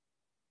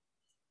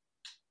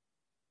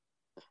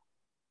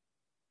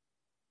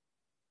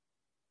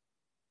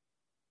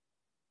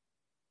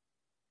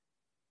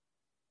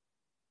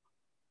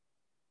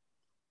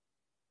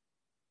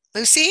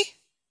 Lucy?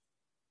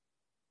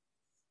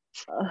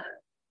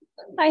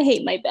 I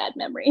hate my bad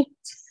memory.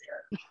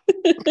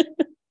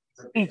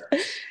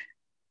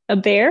 A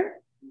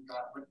bear?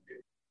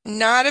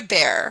 Not a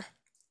bear.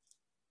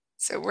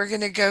 So we're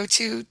going to go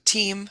to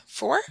team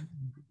 4.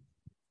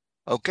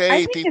 Okay,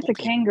 I think it's a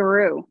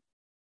kangaroo.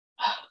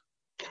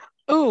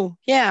 Oh,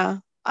 yeah.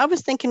 I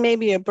was thinking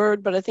maybe a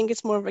bird, but I think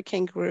it's more of a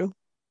kangaroo.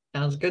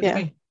 Sounds good Yeah.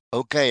 to me.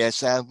 Okay, that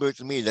sounds good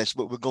to me. That's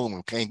what we're going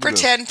with. Kangaroo. For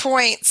 10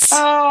 points.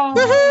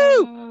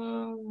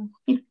 Oh.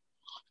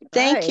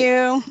 Thank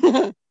you.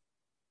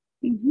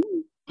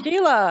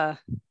 Sheila.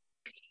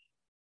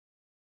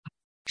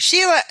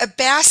 Sheila, a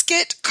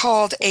basket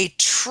called a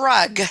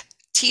trug,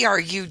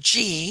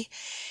 T-R-U-G,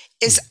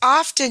 is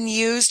often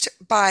used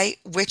by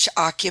which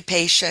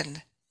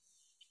occupation?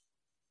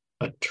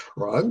 A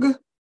trug?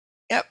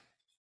 Yep.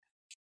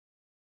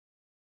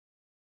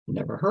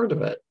 Never heard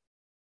of it.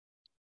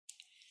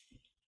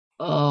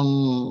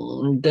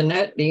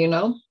 Danette, do you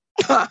know?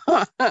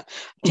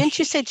 Didn't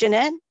you say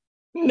Jeanette?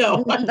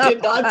 No, I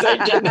did not say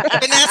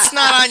Jeanette. And that's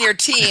not on your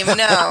team,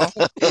 no.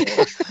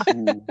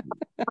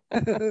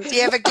 Do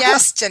you have a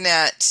guess,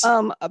 Jeanette?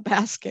 A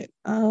basket.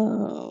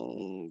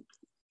 Oh,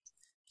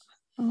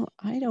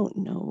 I don't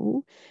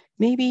know.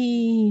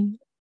 Maybe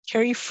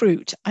cherry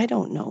fruit. I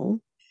don't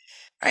know. All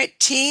right,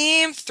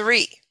 team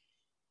 3.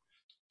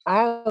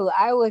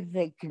 I would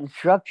say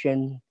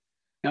construction.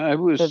 I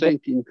was So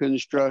thinking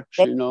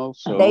construction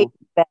also.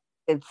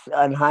 It's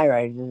on high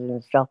rises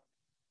and stuff.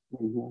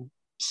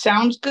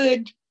 Sounds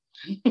good.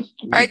 All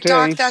right,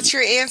 Doc, that's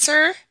your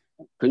answer?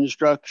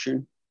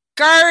 Construction.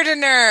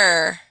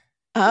 Gardener.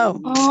 Oh.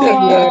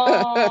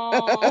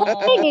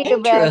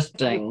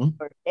 Interesting.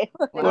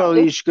 Well,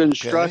 he's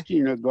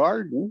constructing a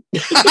garden.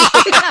 You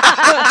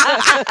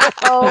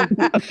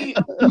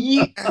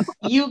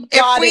If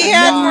got we it,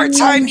 had Doc. more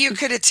time, you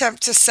could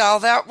attempt to sell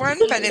that one,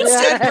 but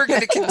instead we're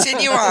going to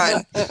continue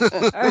on. All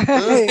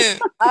right.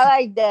 I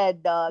like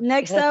that, dog.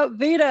 Next up,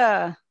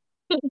 Vita.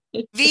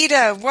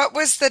 Vita, what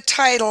was the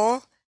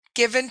title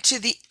given to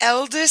the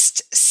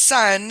eldest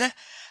son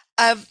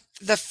of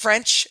the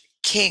French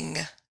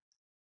king?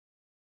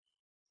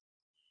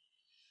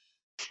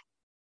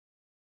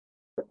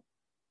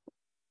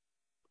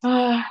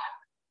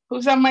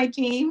 Who's on my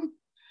team?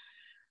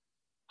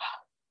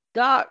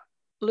 Doc,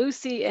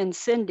 Lucy, and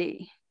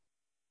Cindy.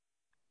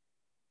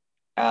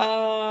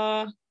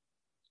 Doc,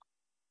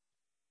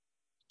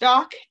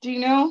 do you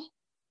know?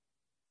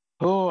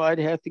 Oh, I'd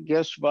have to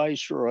guess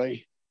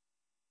Viceroy.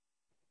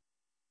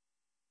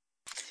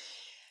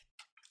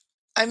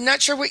 I'm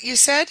not sure what you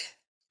said.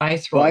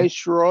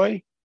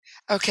 Viceroy.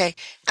 Okay.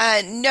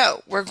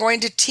 No, we're going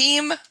to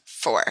team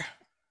 4.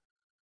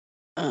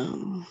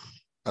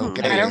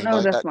 Okay. I don't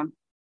know this one.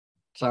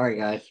 Sorry,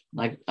 guys.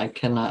 I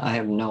cannot. I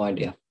have no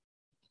idea.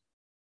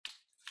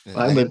 Does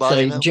I would anybody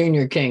say know?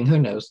 Junior King. Who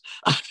knows?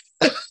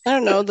 I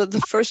don't know, the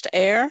first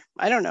air.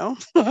 I don't know.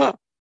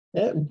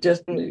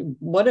 Just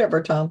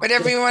whatever, Tom.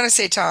 Whatever you want to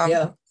say, Tom.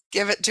 Yeah.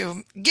 Give it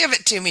to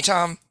me,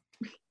 Tom.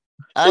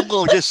 I'm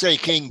going to just say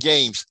King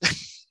James.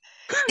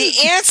 The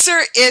answer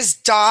is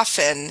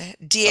dolphin.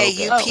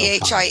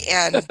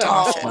 Dauphin.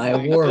 Dolphin. My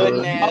word.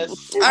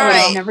 Goodness. All I would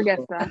right. have never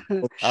guessed that. I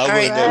All would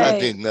right. never. I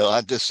didn't know.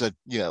 I just said,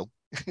 All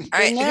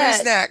right.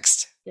 Who's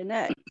next?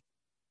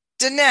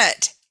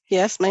 Danette.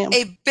 Yes, ma'am.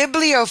 A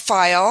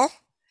bibliophile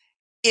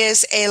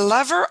is a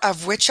lover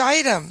of which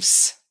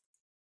items?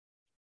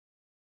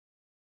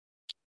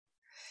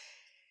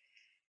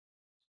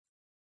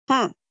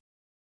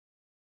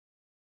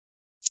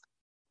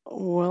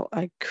 Well,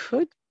 I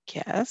could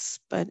guess,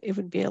 but it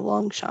would be a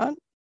long shot.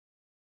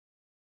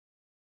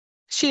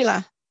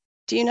 Sheila,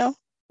 do you know?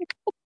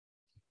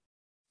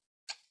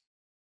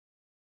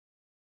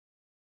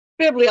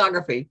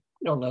 Bibliography.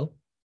 I don't know.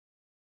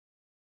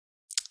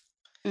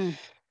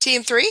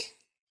 Team 3?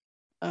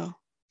 Oh,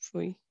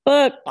 we.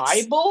 Books.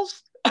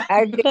 Bibles?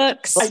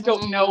 Books. I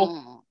don't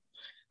know.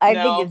 I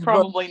no, think it's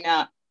probably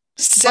not.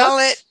 Sell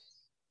it.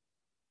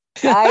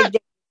 I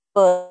think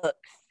books.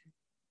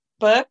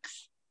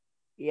 Books?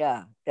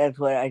 Yeah, that's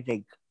what I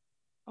think.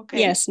 Okay.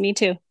 Yes, me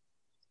too.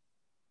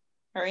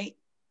 All right.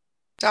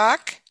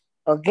 Doc?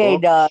 Okay,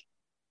 Doc.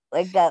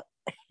 Wake up.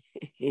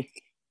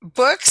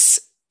 Books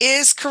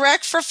is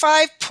correct for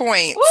 5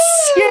 points.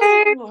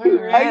 All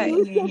right.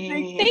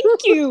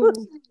 Thank you.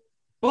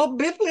 Well,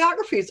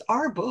 bibliographies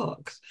are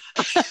books.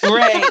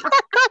 Right.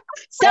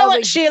 Sell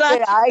it, Sheila.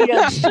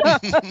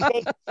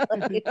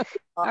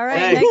 All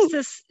right,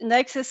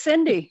 next is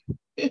Cindy.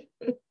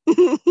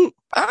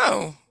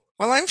 Oh,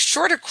 well, I'm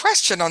short a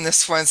question on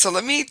this one, so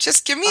give me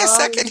a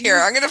second here.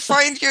 I'm going to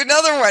find you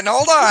another one.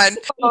 Hold on.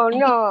 Oh,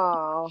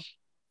 no.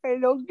 I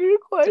don't get a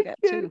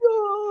question.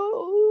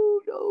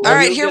 No. All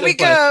right, here we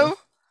go.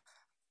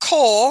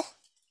 Coal,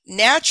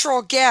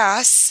 natural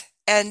gas,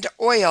 and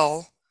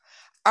oil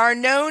are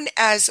known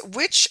as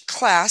which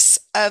class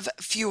of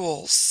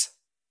fuels?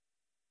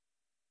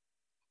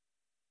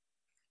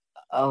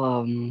 Wait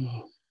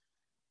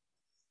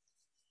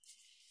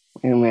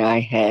a minute, I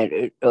had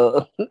it.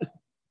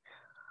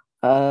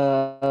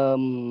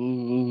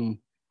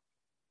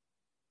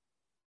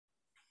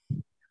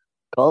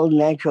 Coal,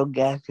 natural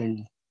gas,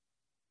 and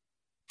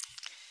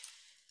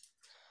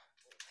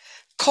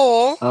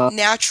Coal,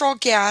 natural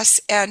gas,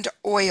 and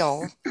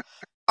oil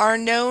are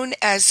known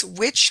as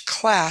which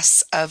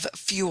class of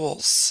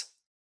fuels?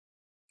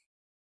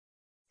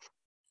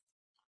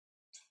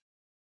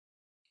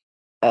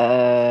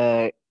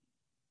 I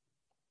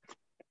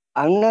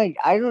don't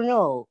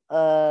know.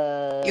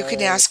 You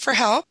can ask for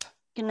help.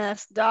 You can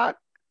ask Doc,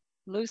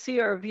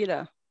 Lucy, or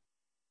Vita.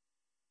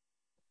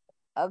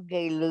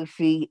 Okay,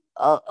 Lucy.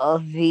 I'll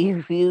see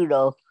if you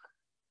know.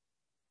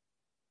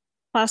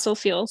 Fossil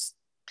fuels.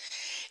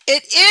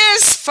 It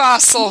is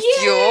fossil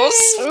fuels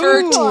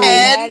for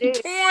 10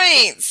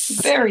 points.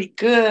 Very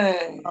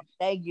good. Oh,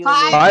 thank you.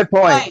 5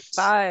 points.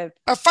 5.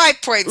 Oh,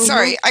 5 points.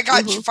 Sorry, I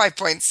got you 5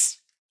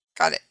 points.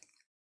 Got it.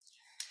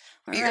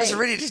 All You guys are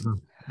right. ready to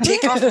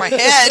take off my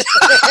head.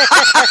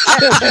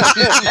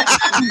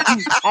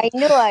 I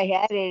knew I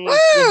had it.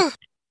 Woo!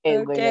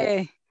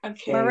 Okay.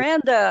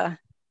 Miranda.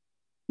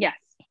 Yes.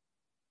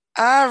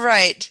 All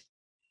right.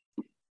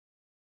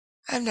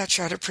 I'm not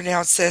sure how to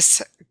pronounce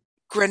this.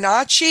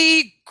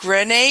 Grenache,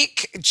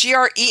 Grenache,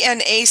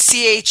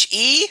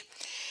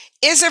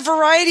 is a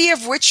variety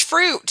of which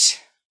fruit?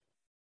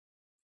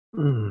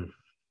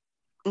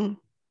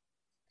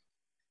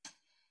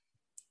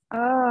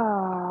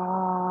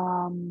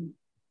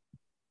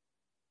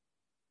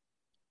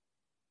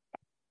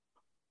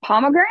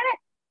 Pomegranate?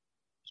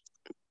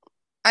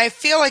 I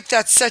feel like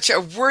that's such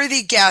a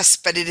worthy guess,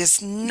 but it is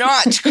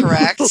not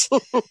correct.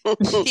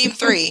 Team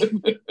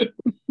 3.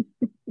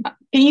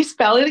 Can you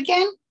spell it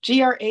again?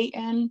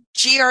 G-R-A-N?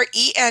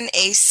 Grenache.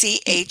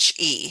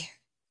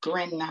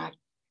 Grenache.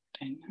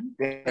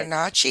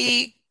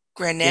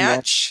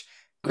 Grenache.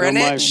 Well,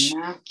 Greenwich.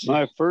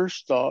 my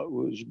first thought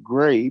was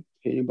grape.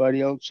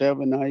 Anybody else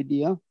have an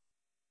idea?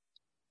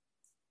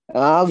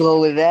 I'll go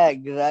with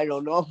that because I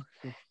don't know.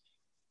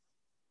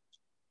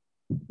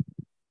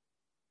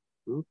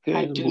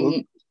 Okay,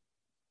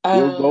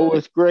 we'll go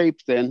with grape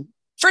then.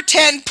 For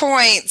 10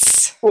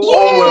 points.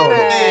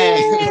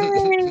 Yay!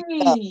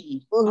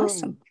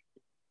 Awesome.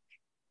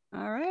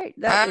 All right,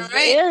 that is the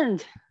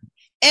end.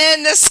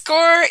 And the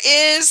score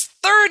is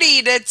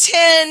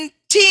 30-10,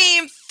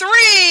 Team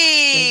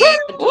 3.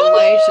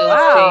 Congratulations, Team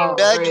 3.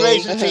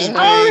 Congratulations, Team 3.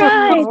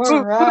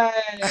 All right.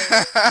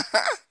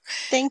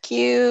 Thank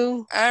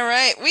you. All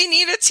right, we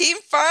need a Team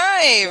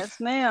 5. Yes,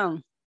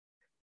 ma'am.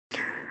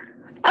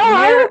 Oh,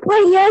 I haven't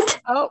played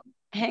yet. Oh,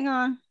 hang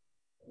on.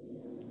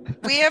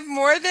 We have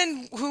more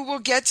than who will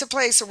get to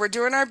play, so we're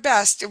doing our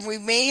best, and we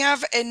may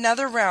have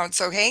another round,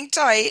 so hang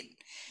tight,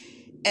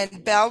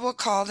 and Belle will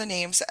call the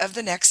names of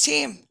the next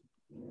team.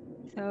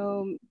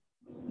 So,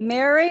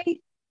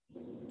 Mary,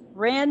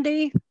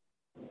 Randy,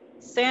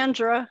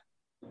 Sandra,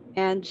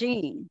 and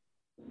Jean.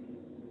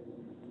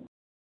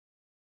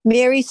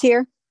 Mary's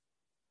here.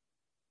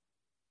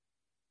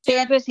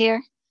 Sandra's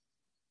here.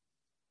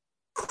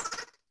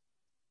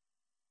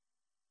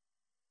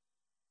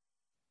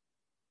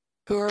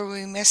 Who are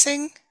we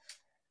missing?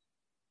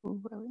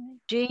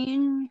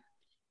 Jean.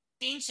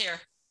 Jean's here.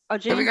 Oh,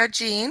 So we Jean got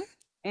Jean.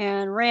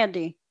 and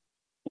Randy.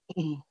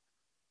 Is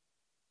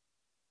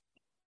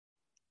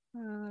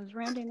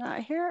Randy not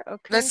here?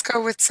 Okay. Let's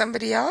go with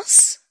somebody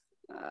else.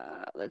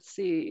 Let's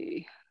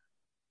see.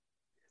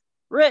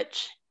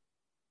 Rich.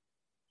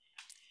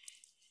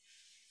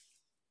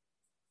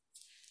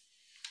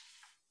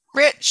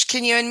 Rich,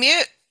 can you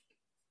unmute?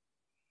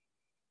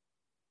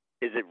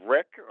 Is it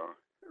Rick or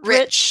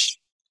Rich?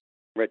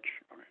 Rich?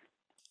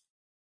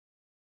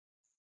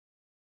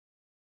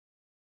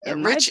 It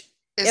Rich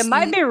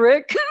might be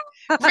Rick.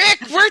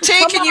 Rick, we're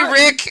taking you,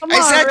 Rick. Come Is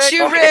on, that Rick.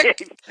 you,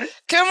 Rick?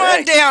 Come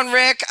on down,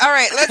 Rick. All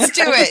right, let's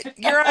do it.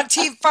 You're on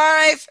team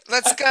 5.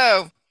 Let's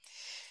go.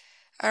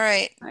 All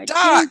right,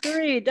 Doc. Team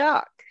 3,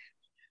 Doc.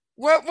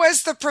 What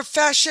was the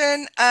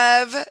profession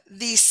of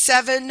the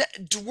 7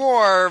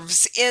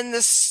 dwarves in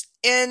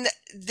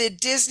the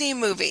Disney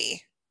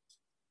movie?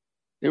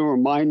 They were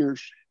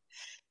miners.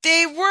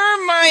 They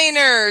were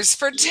miners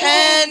for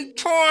 10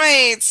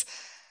 points.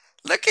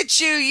 Look at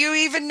you. You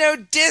even know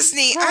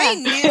Disney. I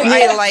knew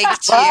I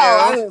liked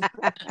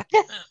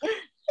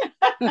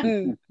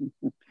you.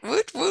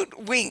 Woot, woot,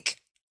 wink.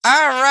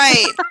 All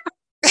right.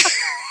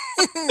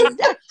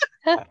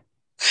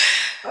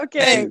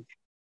 Okay.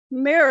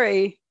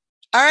 Mary.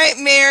 All right,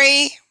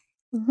 Mary.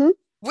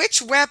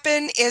 Which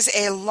weapon is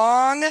a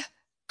long,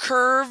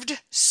 curved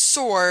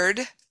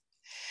sword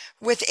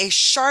with a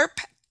sharp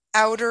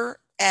outer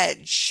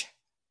edge?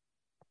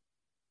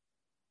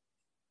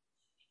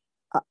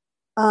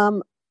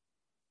 I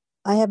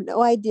have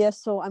no idea,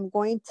 so I'm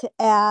going to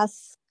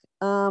ask.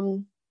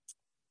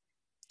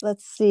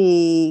 Let's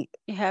see.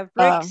 You have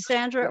Rick,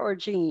 Sandra, or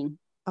Jean.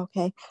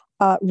 Okay.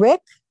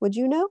 Rick, would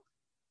you know?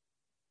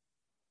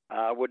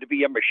 Would it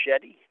be a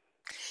machete?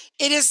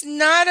 It is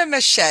not a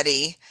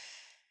machete.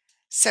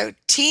 So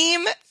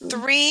team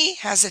 3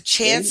 has a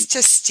chance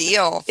to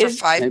steal for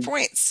 5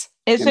 points.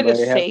 Is it a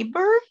Anybody have-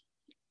 saber?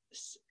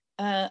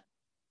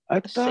 I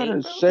thought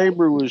a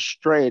saber was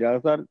straight. I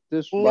thought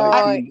this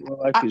might be more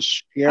like a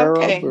scarab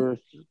okay. or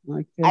something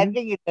like that. I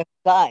think it's the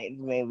sides,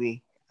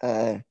 maybe.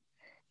 I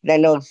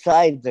know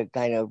sides are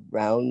kind of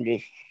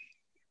roundish.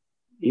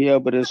 Yeah,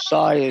 but a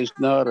sai is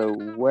not a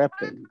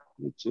weapon.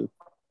 It's a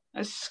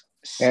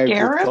scarab?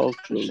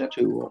 agricultural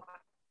tool.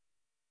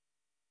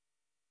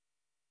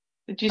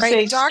 Did you Right,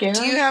 say Doc, scarab?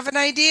 do you have an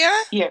idea?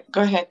 Yeah,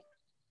 go ahead.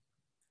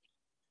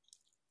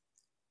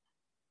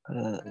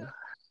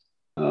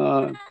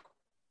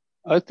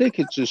 I think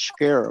it's a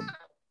scarab.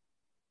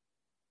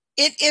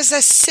 It is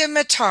a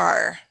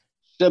scimitar.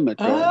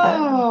 Scimitar.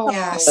 Oh,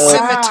 Yeah,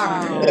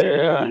 scimitar.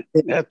 Yeah,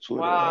 that's what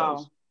it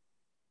was.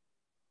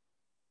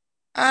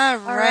 All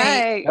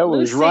right. That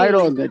was right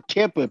on the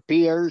tip of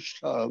Pierre's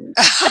tongue.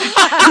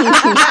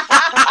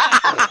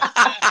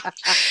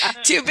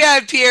 Too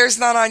bad Pierre's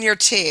not on your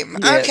team.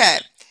 Yes. Okay.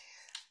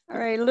 All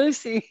right,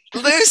 Lucy.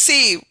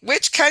 Lucy,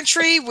 which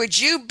country would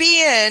you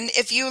be in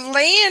if you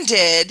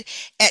landed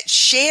at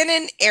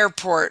Shannon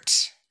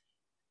Airport?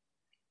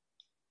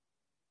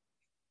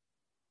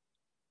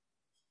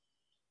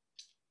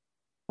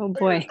 Oh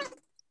boy.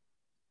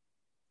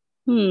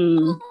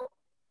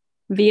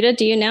 Vita,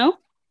 do you know?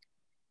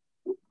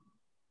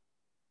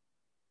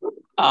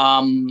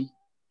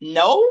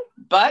 No,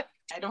 but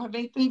I don't have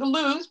anything to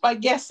lose by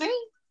guessing.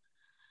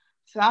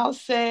 So I'll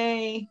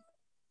say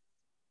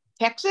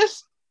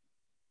Texas.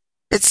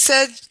 It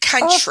said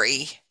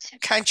country.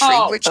 Country.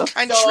 Which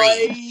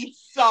country?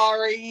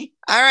 Sorry.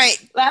 All right.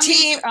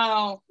 Team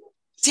 5.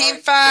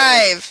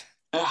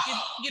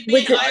 You'd be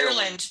in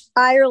Ireland.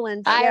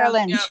 Ireland.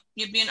 Yeah,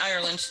 you'd be in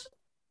Ireland.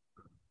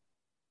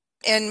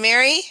 And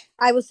Mary?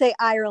 I will say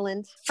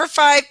Ireland. For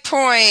 5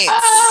 points.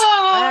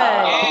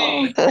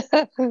 Oh.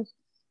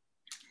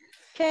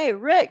 Okay,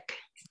 Rick.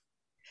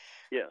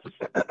 Yes.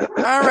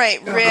 All right,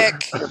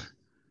 Rick.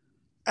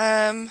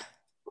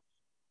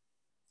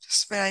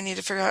 Just a minute, I need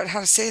to figure out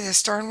how to say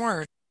this darn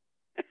word.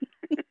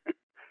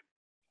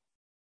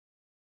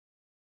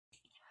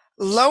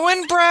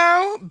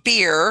 Lowenbrau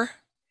beer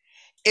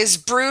is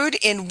brewed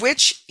in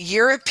which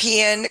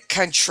European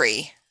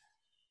country?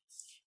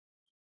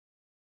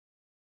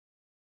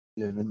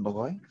 Living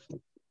boy.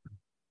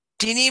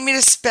 Do you need me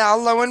to spell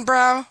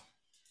Lowenbrau?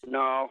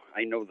 No,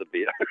 I know the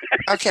beer.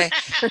 Okay.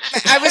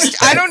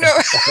 I don't know.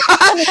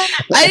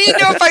 I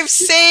didn't know if I'm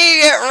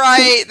saying it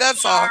right.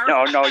 That's all.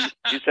 No,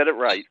 you said it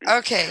right.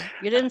 Okay.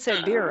 You didn't say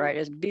beer right.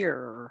 It's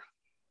beer.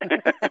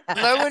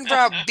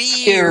 Lowenbrau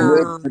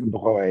beer Living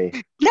boy.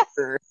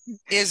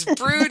 is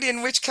brewed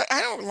in which I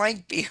don't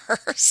like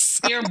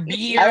beers. Beer,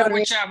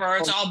 whichever.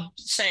 It's all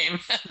the same.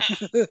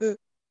 All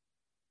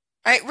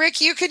right, Rick,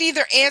 you could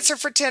either answer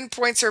for 10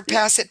 points or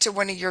pass it to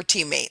one of your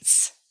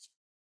teammates.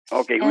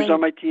 Okay, who's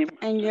on my team?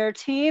 And your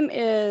team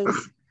is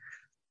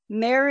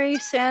Mary,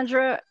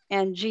 Sandra,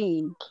 and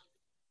Jean.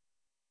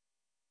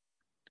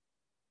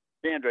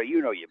 Sandra,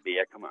 you know your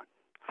beer. Come on.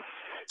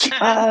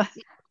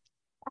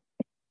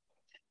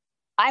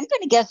 I'm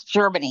going to guess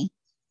Germany.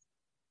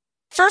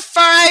 For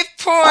 5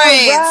 points. All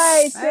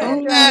right,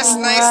 Sandra. Yes,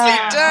 nicely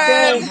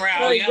done. Good. Brow,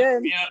 Very yeah,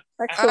 good. yeah.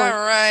 Excellent. All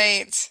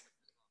right.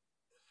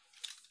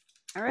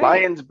 All right.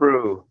 Lion's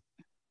Brew.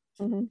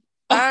 Mhm.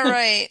 All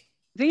right.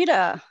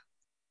 Vita.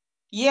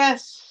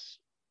 Yes.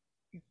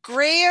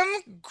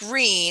 Graham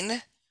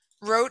Greene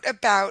wrote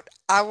about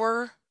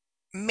our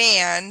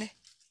man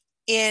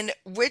in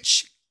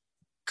which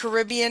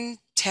Caribbean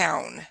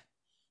town?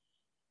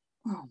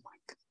 Oh my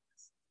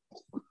goodness.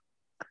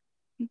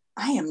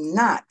 I am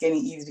not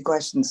getting easy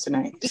questions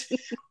tonight.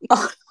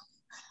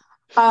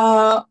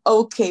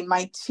 Okay,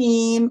 my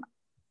team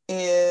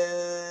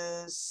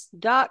is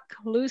Doc,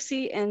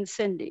 Lucy, and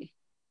Cindy.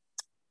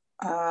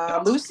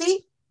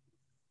 Lucy?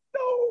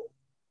 No.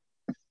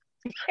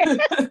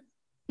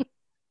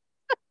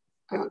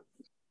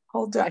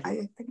 Hold on.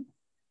 I think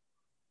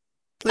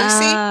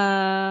Lucy?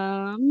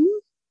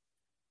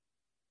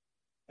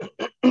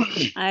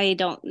 I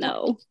don't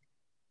know.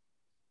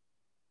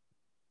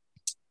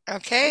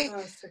 Okay.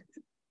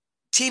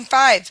 Team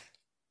 5.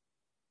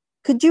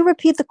 Could you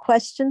repeat the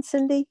question,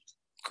 Cindy?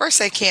 Of course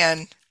I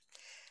can.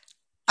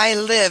 I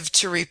live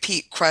to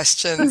repeat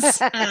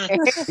questions.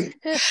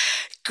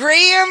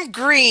 Graham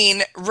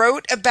Greene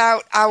wrote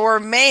about our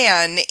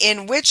man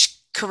in which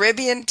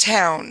Caribbean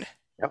town?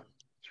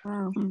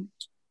 Wow.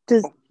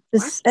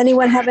 Does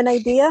anyone have an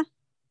idea?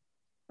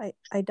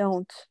 I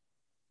don't.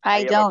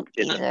 I don't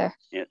It's either.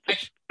 a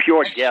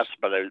pure guess,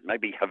 but it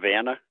might be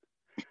Havana.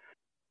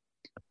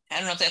 I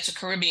don't know if that's a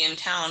Caribbean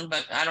town,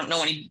 but I don't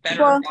know any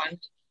better Well,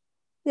 ones.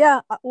 Yeah,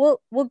 we'll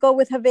go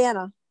with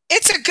Havana.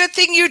 It's a good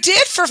thing you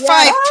did for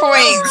 5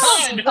 points.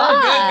 Good.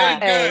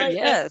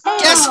 Yes.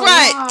 Guess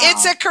what? wow.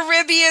 It's a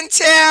Caribbean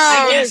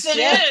town. Yes, it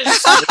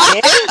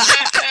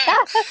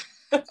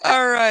is.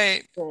 All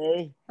right.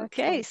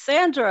 Okay,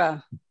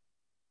 Sandra.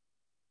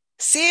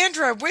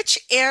 Sandra, which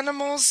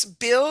animals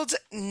build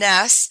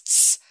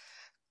nests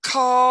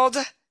called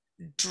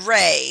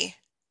Drey?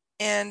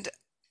 And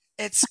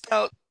it's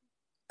spelled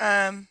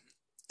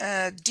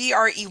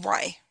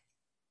D-R-E-Y.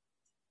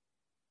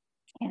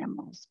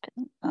 Animals.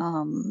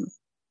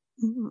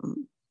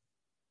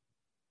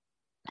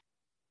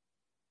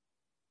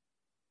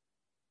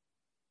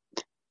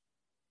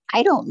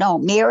 I don't know.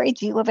 Mary,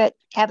 do you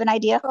have an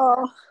idea?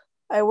 Oh,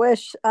 I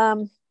wish.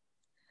 The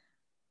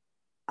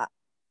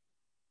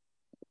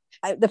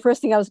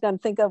first thing I was going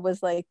to think of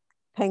was like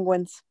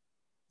penguins.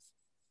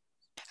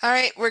 All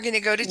right, we're going to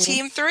go to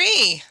team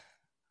 3.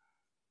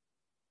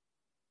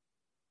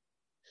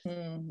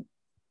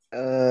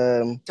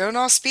 Don't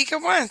all speak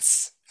at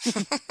once.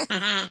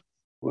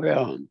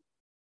 Well,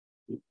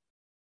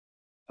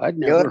 I'd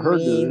never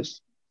heard of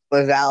this.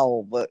 Was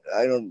owl, but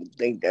I don't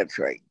think that's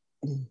right.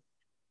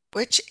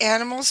 Which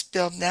animals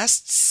build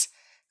nests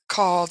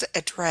called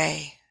a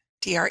drey?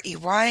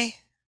 D-R-E-Y.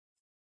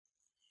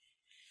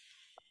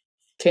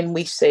 Can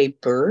we say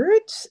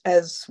birds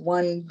as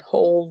one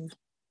whole,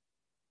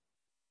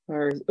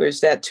 or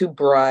is that too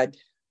broad?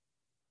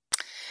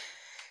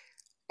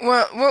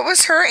 Well, what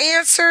was her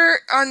answer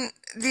on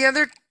the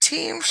other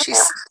team?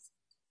 She's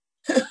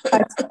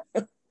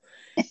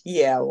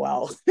Yeah,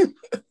 well.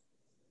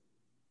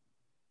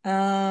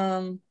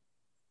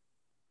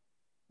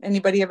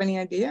 Anybody have any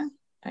idea?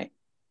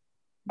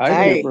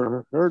 I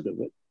never heard of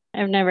it.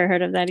 I've never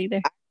heard of that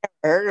either.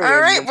 all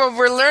right. Well,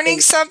 we're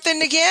learning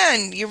something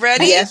again. You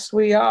ready? Yes,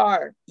 we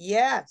are.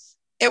 Yes.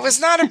 It was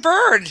not a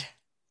bird.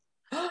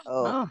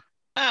 Oh.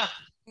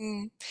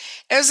 It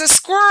was a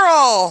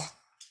squirrel.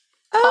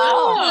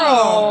 Oh.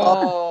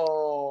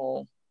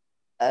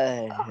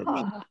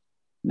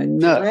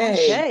 No.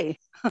 Okay.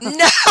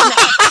 No.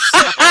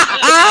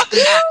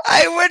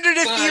 I wondered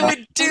if you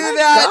would do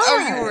that. Oh,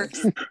 you were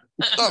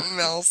something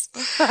else.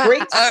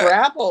 Great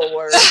Scrabble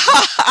word.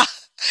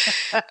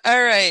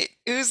 All right.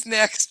 Who's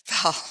next,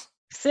 pal?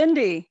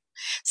 Cindy.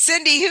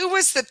 Cindy, who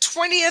was the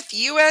 20th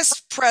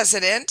U.S.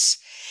 president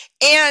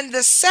and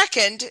the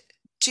second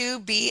to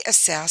be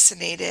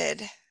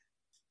assassinated?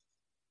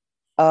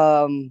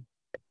 John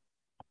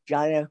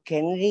F.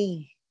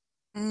 Kennedy?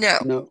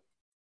 No.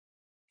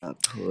 Oh,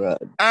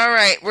 crud. All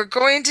right. We're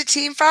going to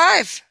team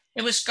 5.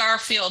 It was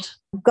Garfield.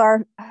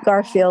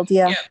 Garfield,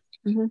 yeah. Yep.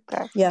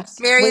 Mm-hmm. Yes.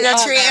 Mary,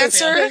 that's your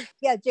answer?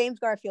 Yeah, James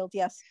Garfield,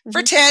 yes.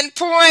 For 10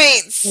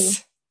 points.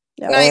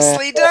 Mm-hmm.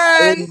 Nicely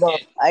done.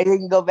 I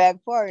didn't go back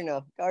far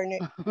enough, darn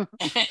it.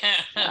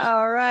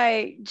 All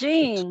right,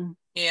 Jean.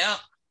 Yeah.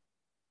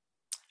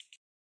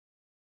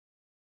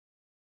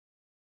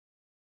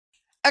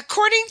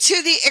 According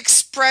to the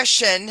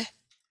expression,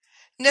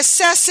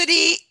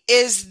 necessity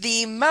is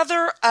the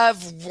mother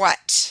of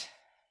what?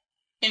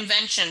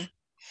 Invention.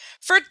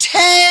 For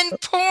 10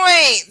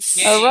 points.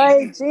 Yay. All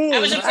right, Jean. I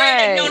was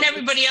afraid I'd known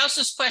everybody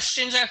else's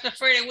questions. I was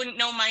afraid I wouldn't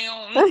know my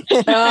own.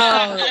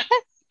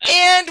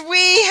 And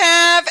we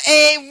have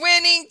a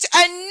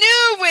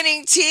new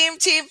winning team,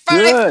 Team 5,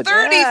 Good.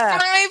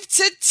 35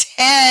 to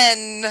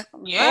 10.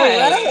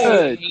 Yay.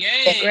 Good.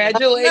 Yay.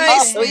 Congratulations.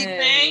 Nicely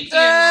Thank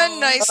done. you.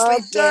 Nicely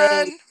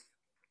done.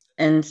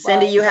 And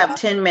Cindy, you have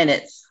 10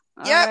 minutes.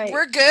 All Yep, right.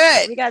 we're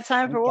good. We got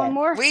time for one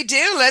more? We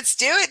do. Let's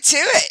do it to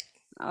it.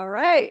 All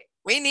right.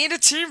 We need a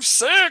team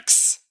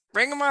 6.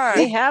 Bring them on.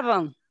 We have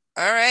them.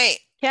 All right.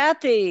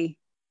 Kathy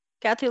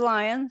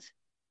Lyons,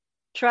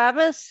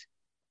 Travis,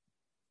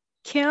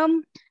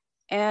 Kim,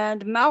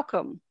 and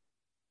Malcolm.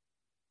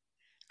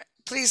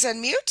 Please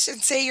unmute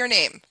and say your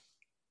name.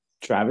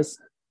 Travis.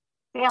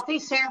 Kathy,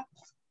 sir.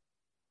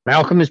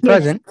 Malcolm is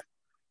present.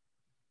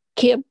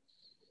 Kim.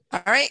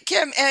 All right,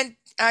 Kim and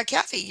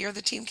Kathy, you're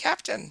the team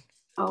captain.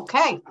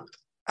 Okay.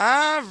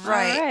 All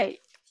right. All right.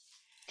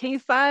 Team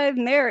 5,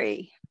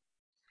 Mary.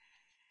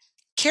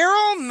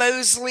 Carol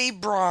Mosley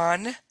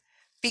Braun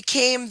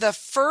became the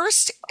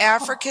first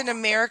African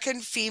American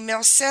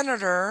female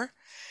senator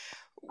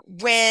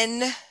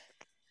when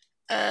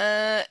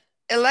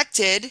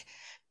elected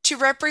to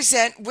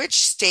represent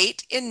which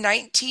state in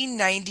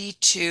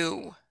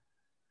 1992?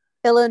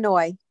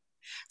 Illinois.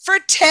 For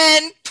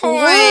 10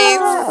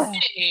 points. Wow.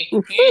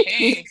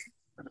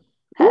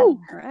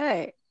 All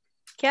right.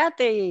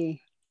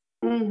 Kathy.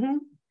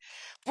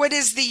 What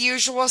is the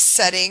usual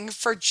setting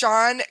for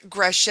John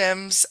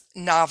Gresham's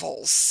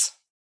novels?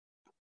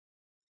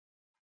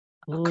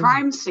 A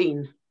crime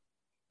scene.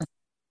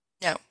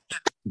 No.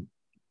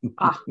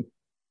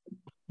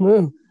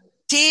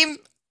 Team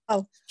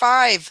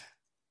 5,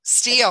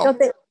 Steele. Don't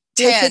they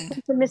 10.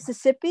 take to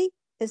Mississippi?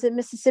 Is it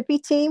Mississippi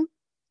team?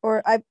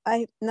 Or I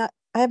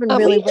haven't Are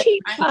really we team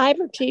 5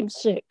 or team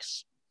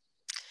 6?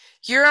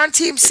 You're on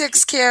team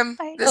 6, Kim.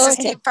 This is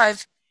team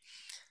 5.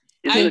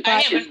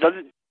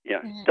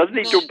 Doesn't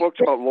he do books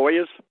about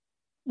lawyers?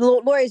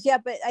 Lawyers, yeah,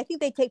 but I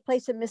think they take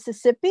place in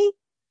Mississippi.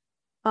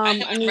 I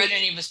haven't read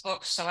any of his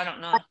books, so I don't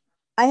know.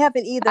 I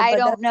haven't either. I but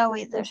don't that's- know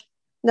either.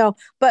 No,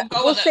 but We'll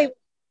go we'll with say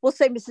we'll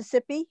say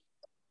Mississippi.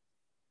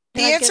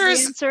 The answer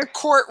is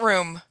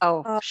courtroom.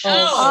 Oh.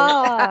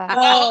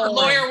 Well, the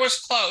lawyer was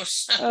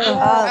close.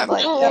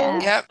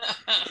 Yep.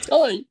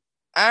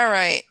 All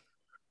right.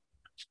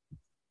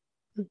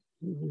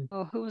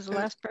 Oh, who was the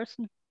last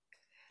person?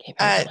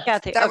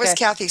 Kathy. That was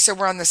Kathy. So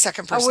we're on the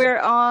second person. We're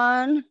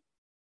on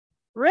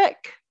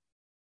Rick.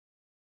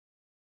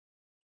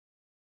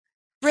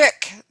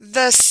 Rick,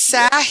 the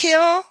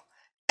Sahel,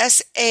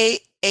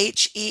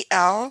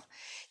 Sahel,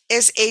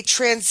 is a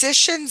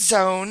transition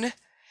zone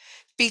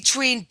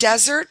between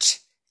desert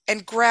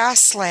and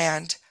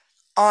grassland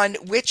on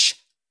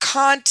which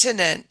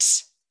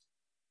continent?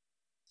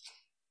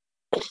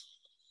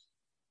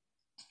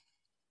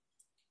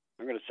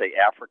 I'm going to say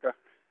Africa.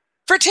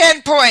 For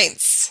 10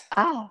 points.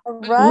 Oh,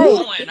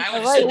 Right. I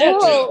would have said that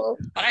too,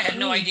 but I had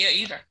no idea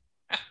either.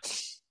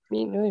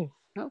 Me neither.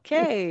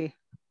 Okay.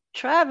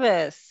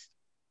 Travis.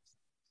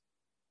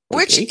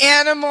 Which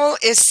animal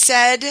is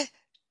said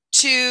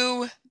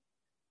to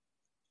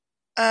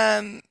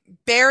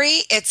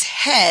bury its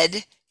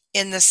head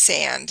in the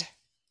sand?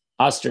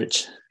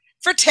 Ostrich.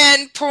 For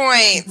 10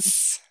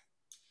 points.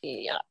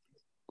 Yeah.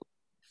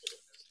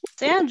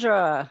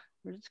 Sandra.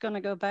 We're just going to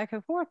go back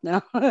and forth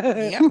now.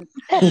 Yep.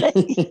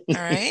 All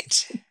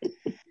right.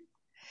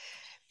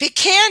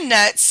 Pecan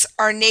nuts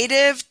are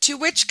native to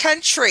which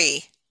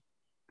country?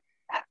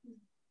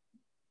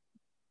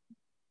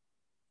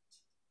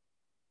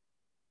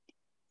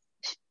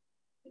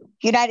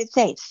 United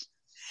States.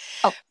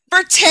 Oh.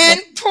 For 10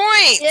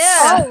 points.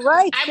 Yeah. Oh,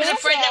 right. I was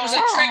afraid that was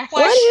a trick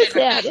What is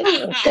question.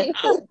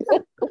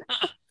 that?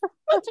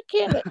 What's a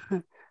kid?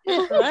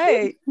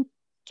 Right.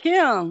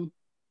 Kim.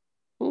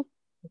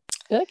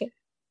 Okay.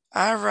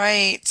 All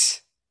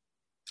right.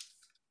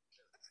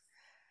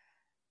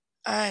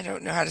 I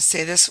don't know how to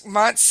say this.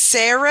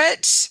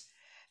 Montserrat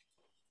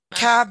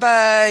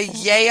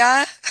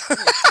Caballera.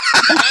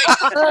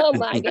 Oh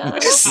my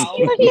God.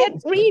 You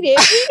can't read it.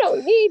 We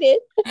don't need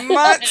it.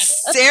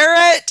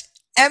 Montserrat,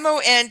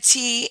 Montserrat.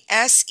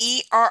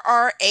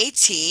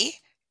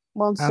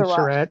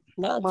 Montserrat.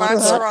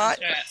 Montserrat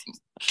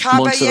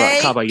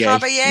Montserrat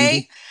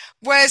Caballé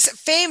was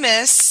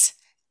famous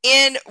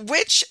in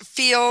which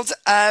field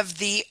of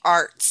the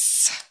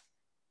arts?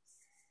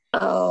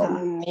 Oh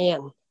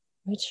man.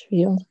 Which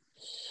field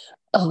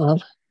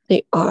of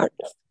the art?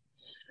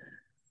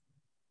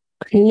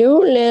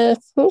 Clueless.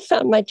 Who's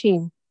on my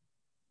team?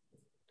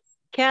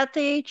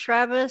 Kathy,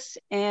 Travis,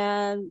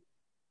 and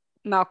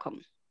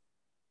Malcolm.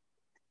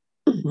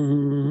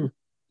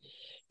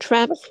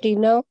 Travis, do you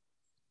know?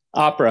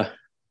 Opera.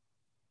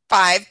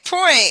 5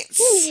 points.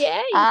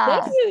 Yay.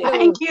 Thank you.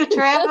 Thank you,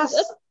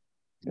 Travis.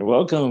 You're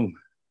welcome.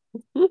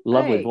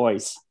 Lovely Right.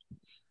 voice.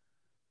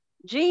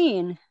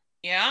 Jean.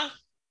 Yeah.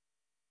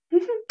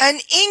 An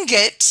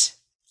ingot,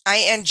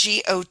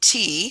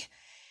 ingot,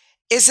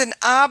 is an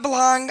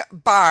oblong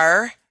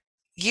bar,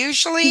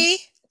 usually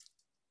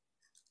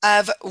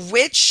of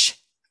which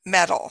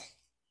metal?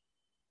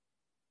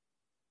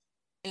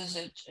 Is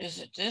it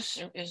this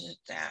or is it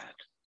that?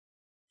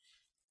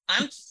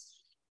 I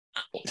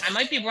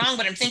might be wrong,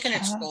 but I'm thinking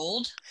it's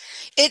gold.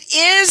 It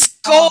is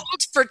gold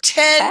for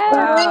 10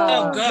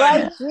 Oh, points.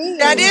 good. Right,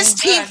 That is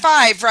team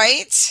 5,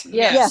 right?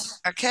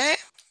 Yes. Okay.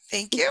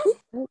 Thank you.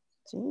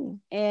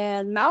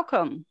 And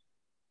Malcolm.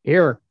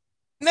 Here.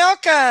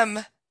 Malcolm,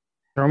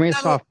 Throw me a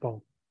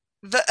softball.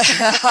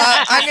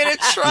 I'm going to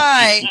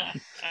try.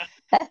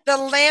 The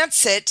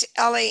Lancet,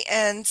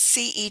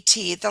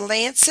 Lancet, the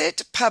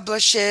Lancet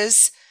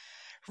publishes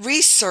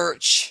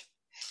research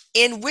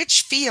in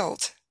which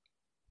field?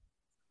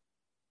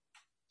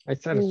 I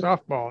said a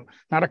softball,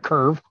 not a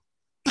curve.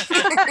 I'd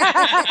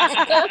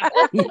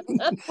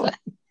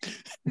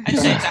say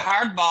it's a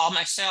hard ball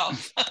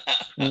myself.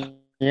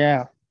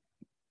 Yeah.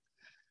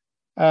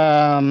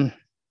 Wow.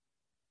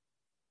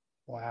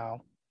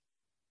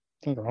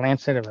 I think a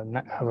lancet of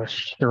a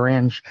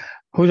syringe.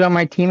 Who's on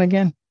my team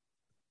again?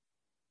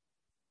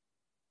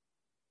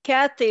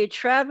 Kathy,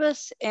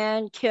 Travis,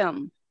 and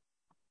Kim.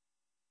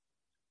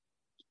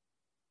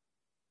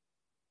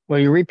 Will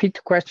you repeat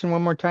the question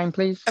one more time,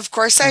 please? Of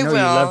course I know will.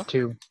 You love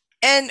to.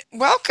 And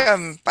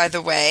welcome, by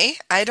the way.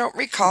 I don't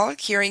recall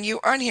hearing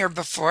you on here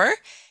before.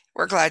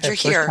 We're glad you're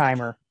here. First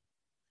timer.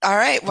 All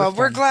right. Well,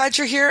 we're glad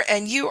you're here,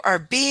 and you are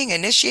being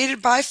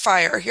initiated by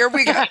fire. Here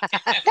we go.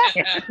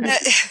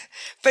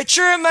 But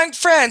you're among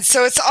friends,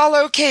 so it's all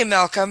okay,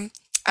 Malcolm.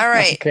 All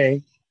right.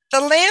 Okay.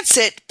 The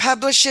Lancet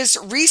publishes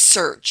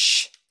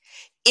research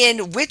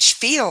in which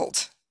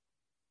field?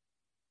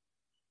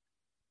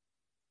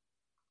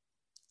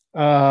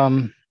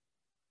 Medicine.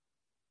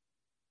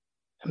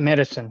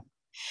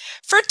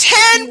 For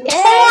 10 points!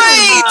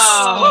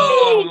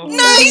 Oh.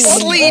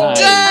 Nicely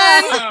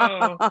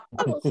done!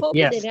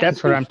 Yes,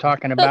 that's what I'm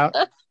talking about.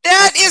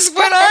 That is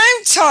what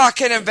I'm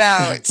talking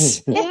about.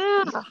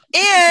 Yeah.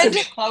 And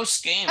a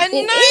close game. A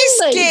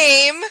nice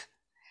game.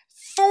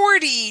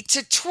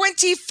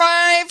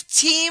 40-25,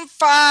 Team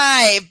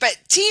 5. But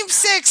Team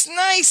 6,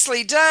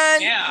 nicely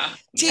done. Yeah.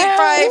 Team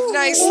 5,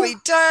 nicely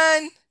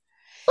done.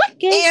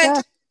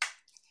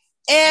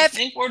 And I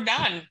think we're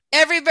done.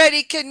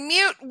 Everybody can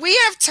mute. We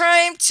have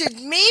time to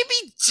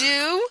maybe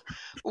do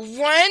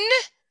one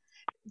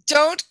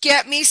Don't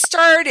Get Me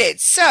Started.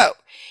 So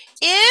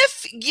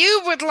if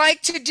you would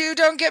like to do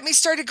Don't Get Me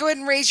Started, go ahead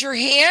and raise your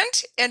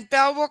hand, and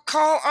Belle will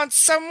call on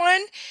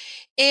someone,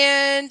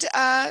 and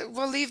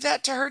we'll leave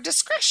that to her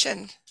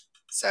discretion.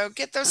 So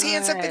get those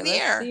hands up in the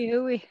air. Let's see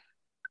who we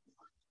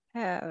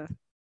have.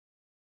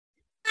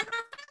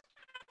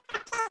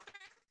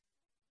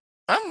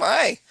 Oh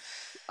my.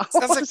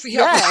 Sounds like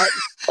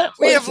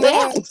we have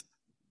little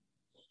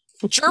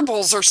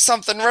gerbils or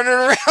something running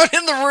around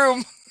in the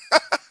room.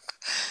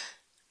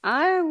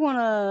 I want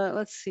to,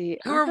 let's see.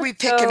 Who are we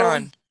picking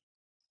on?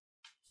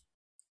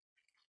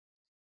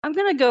 I'm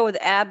going to go with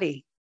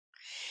Abby.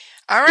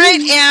 All right,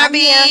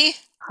 Abby.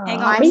 Hang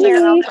on I'm a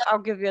second. here. I'll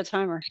give you a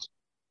timer.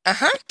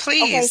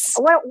 Please.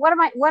 Okay. What am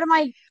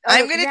I?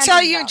 I'm going to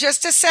tell you in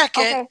just a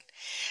second. Okay.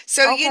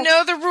 So you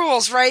know the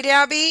rules, right,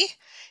 Abby?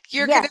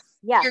 You're Yes, going to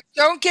yes.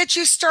 Don't Get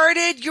You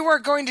Started. You are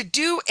going to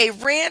do a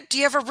rant. Do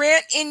you have a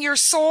rant in your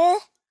soul?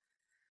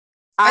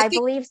 I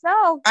believe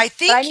so. I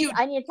think I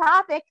need a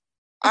topic.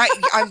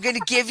 I'm going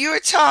to give you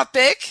a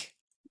topic.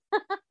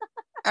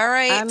 All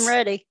right. I'm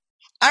ready.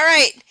 All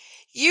right.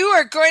 You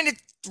are going to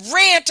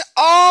rant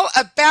all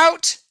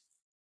about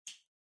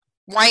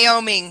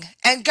Wyoming,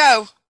 and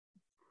go.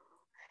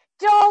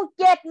 Don't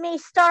get me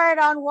started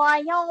on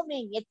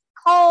Wyoming. It's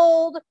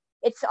cold.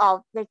 It's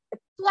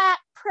flat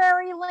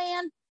prairie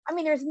land. I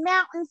mean, there's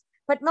mountains,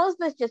 but most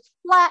of it's just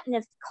flat, and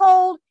it's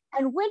cold,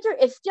 and winter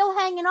is still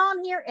hanging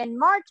on here in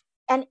March,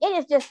 and it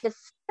is just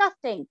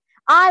disgusting.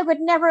 I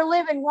would never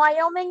live in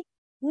Wyoming,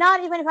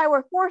 not even if I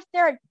were forced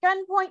there at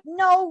gunpoint.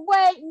 No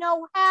way,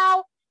 no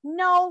how,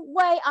 no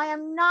way. I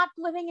am not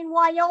living in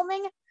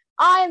Wyoming.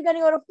 I am going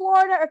to go to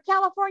Florida or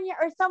California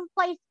or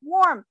someplace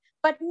warm,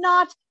 but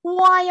not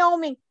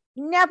Wyoming.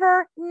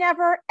 Never,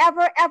 never,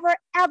 ever, ever,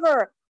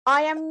 ever.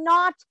 I am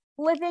not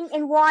living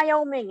in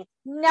Wyoming.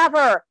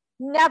 Never,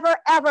 never,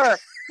 ever.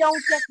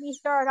 Don't get me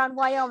started on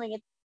Wyoming.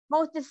 It's the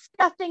most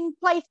disgusting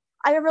place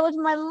I've ever lived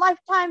in my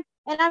lifetime,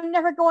 and I'm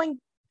never going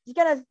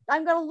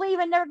I'm gonna leave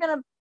and never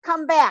gonna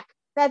come back.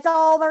 That's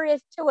all there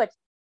is to it.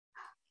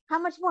 How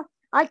much more?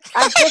 I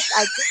just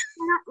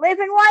cannot live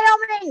in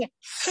Wyoming.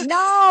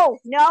 No.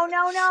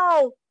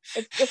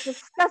 It's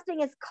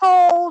disgusting. It's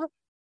cold.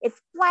 It's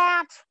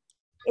flat.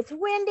 It's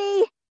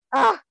windy.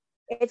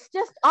 It's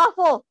just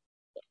awful.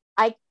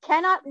 I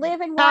cannot live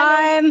in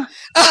Wyoming.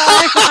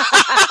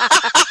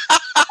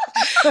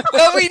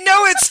 Well, we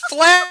know it's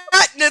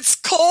flat and it's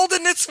cold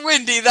and it's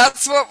windy.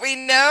 That's what we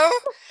know.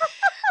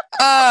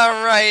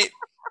 All right.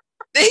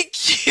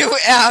 Thank you,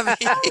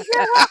 Abby.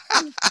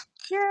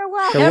 You're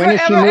welcome. So when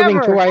is she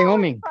moving to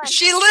Wyoming?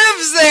 She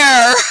lives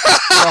there.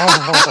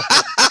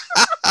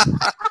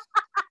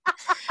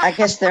 I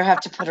guess they'll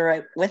have to put her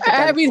right with the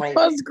Abby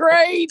was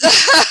great.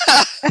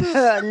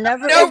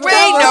 Never. No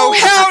way, no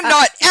how,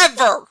 not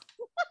ever.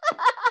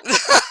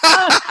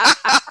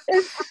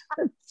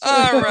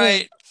 All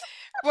right.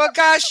 Well,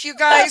 gosh, you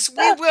guys,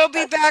 we will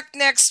be back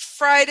next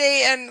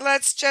Friday, and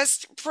let's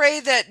just pray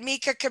that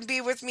Meka can be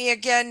with me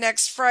again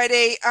next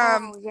Friday.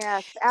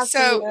 Yes,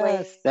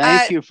 absolutely.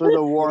 Thank you for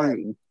the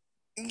warning.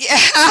 Yeah,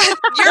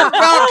 you're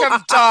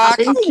welcome, Doc.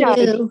 Thank you.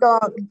 Same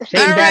All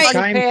bat right.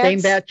 time,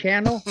 same bat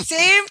channel.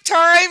 Same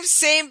time,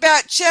 same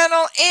bat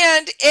channel.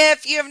 And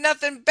if you have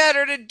nothing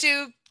better to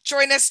do,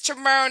 join us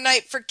tomorrow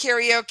night for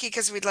karaoke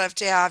because we'd love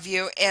to have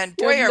you. And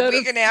boy, Yeah, are we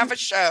nothing- going to have a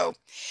show.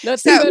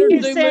 Nothing better to do.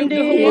 Move to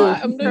Cindy,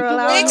 Hawaii. Move to for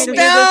allowing me Thanks, to Wyoming. do this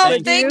Belle.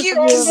 with Thank you,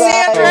 you.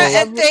 Cassandra.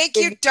 And thank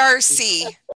you, Darcy.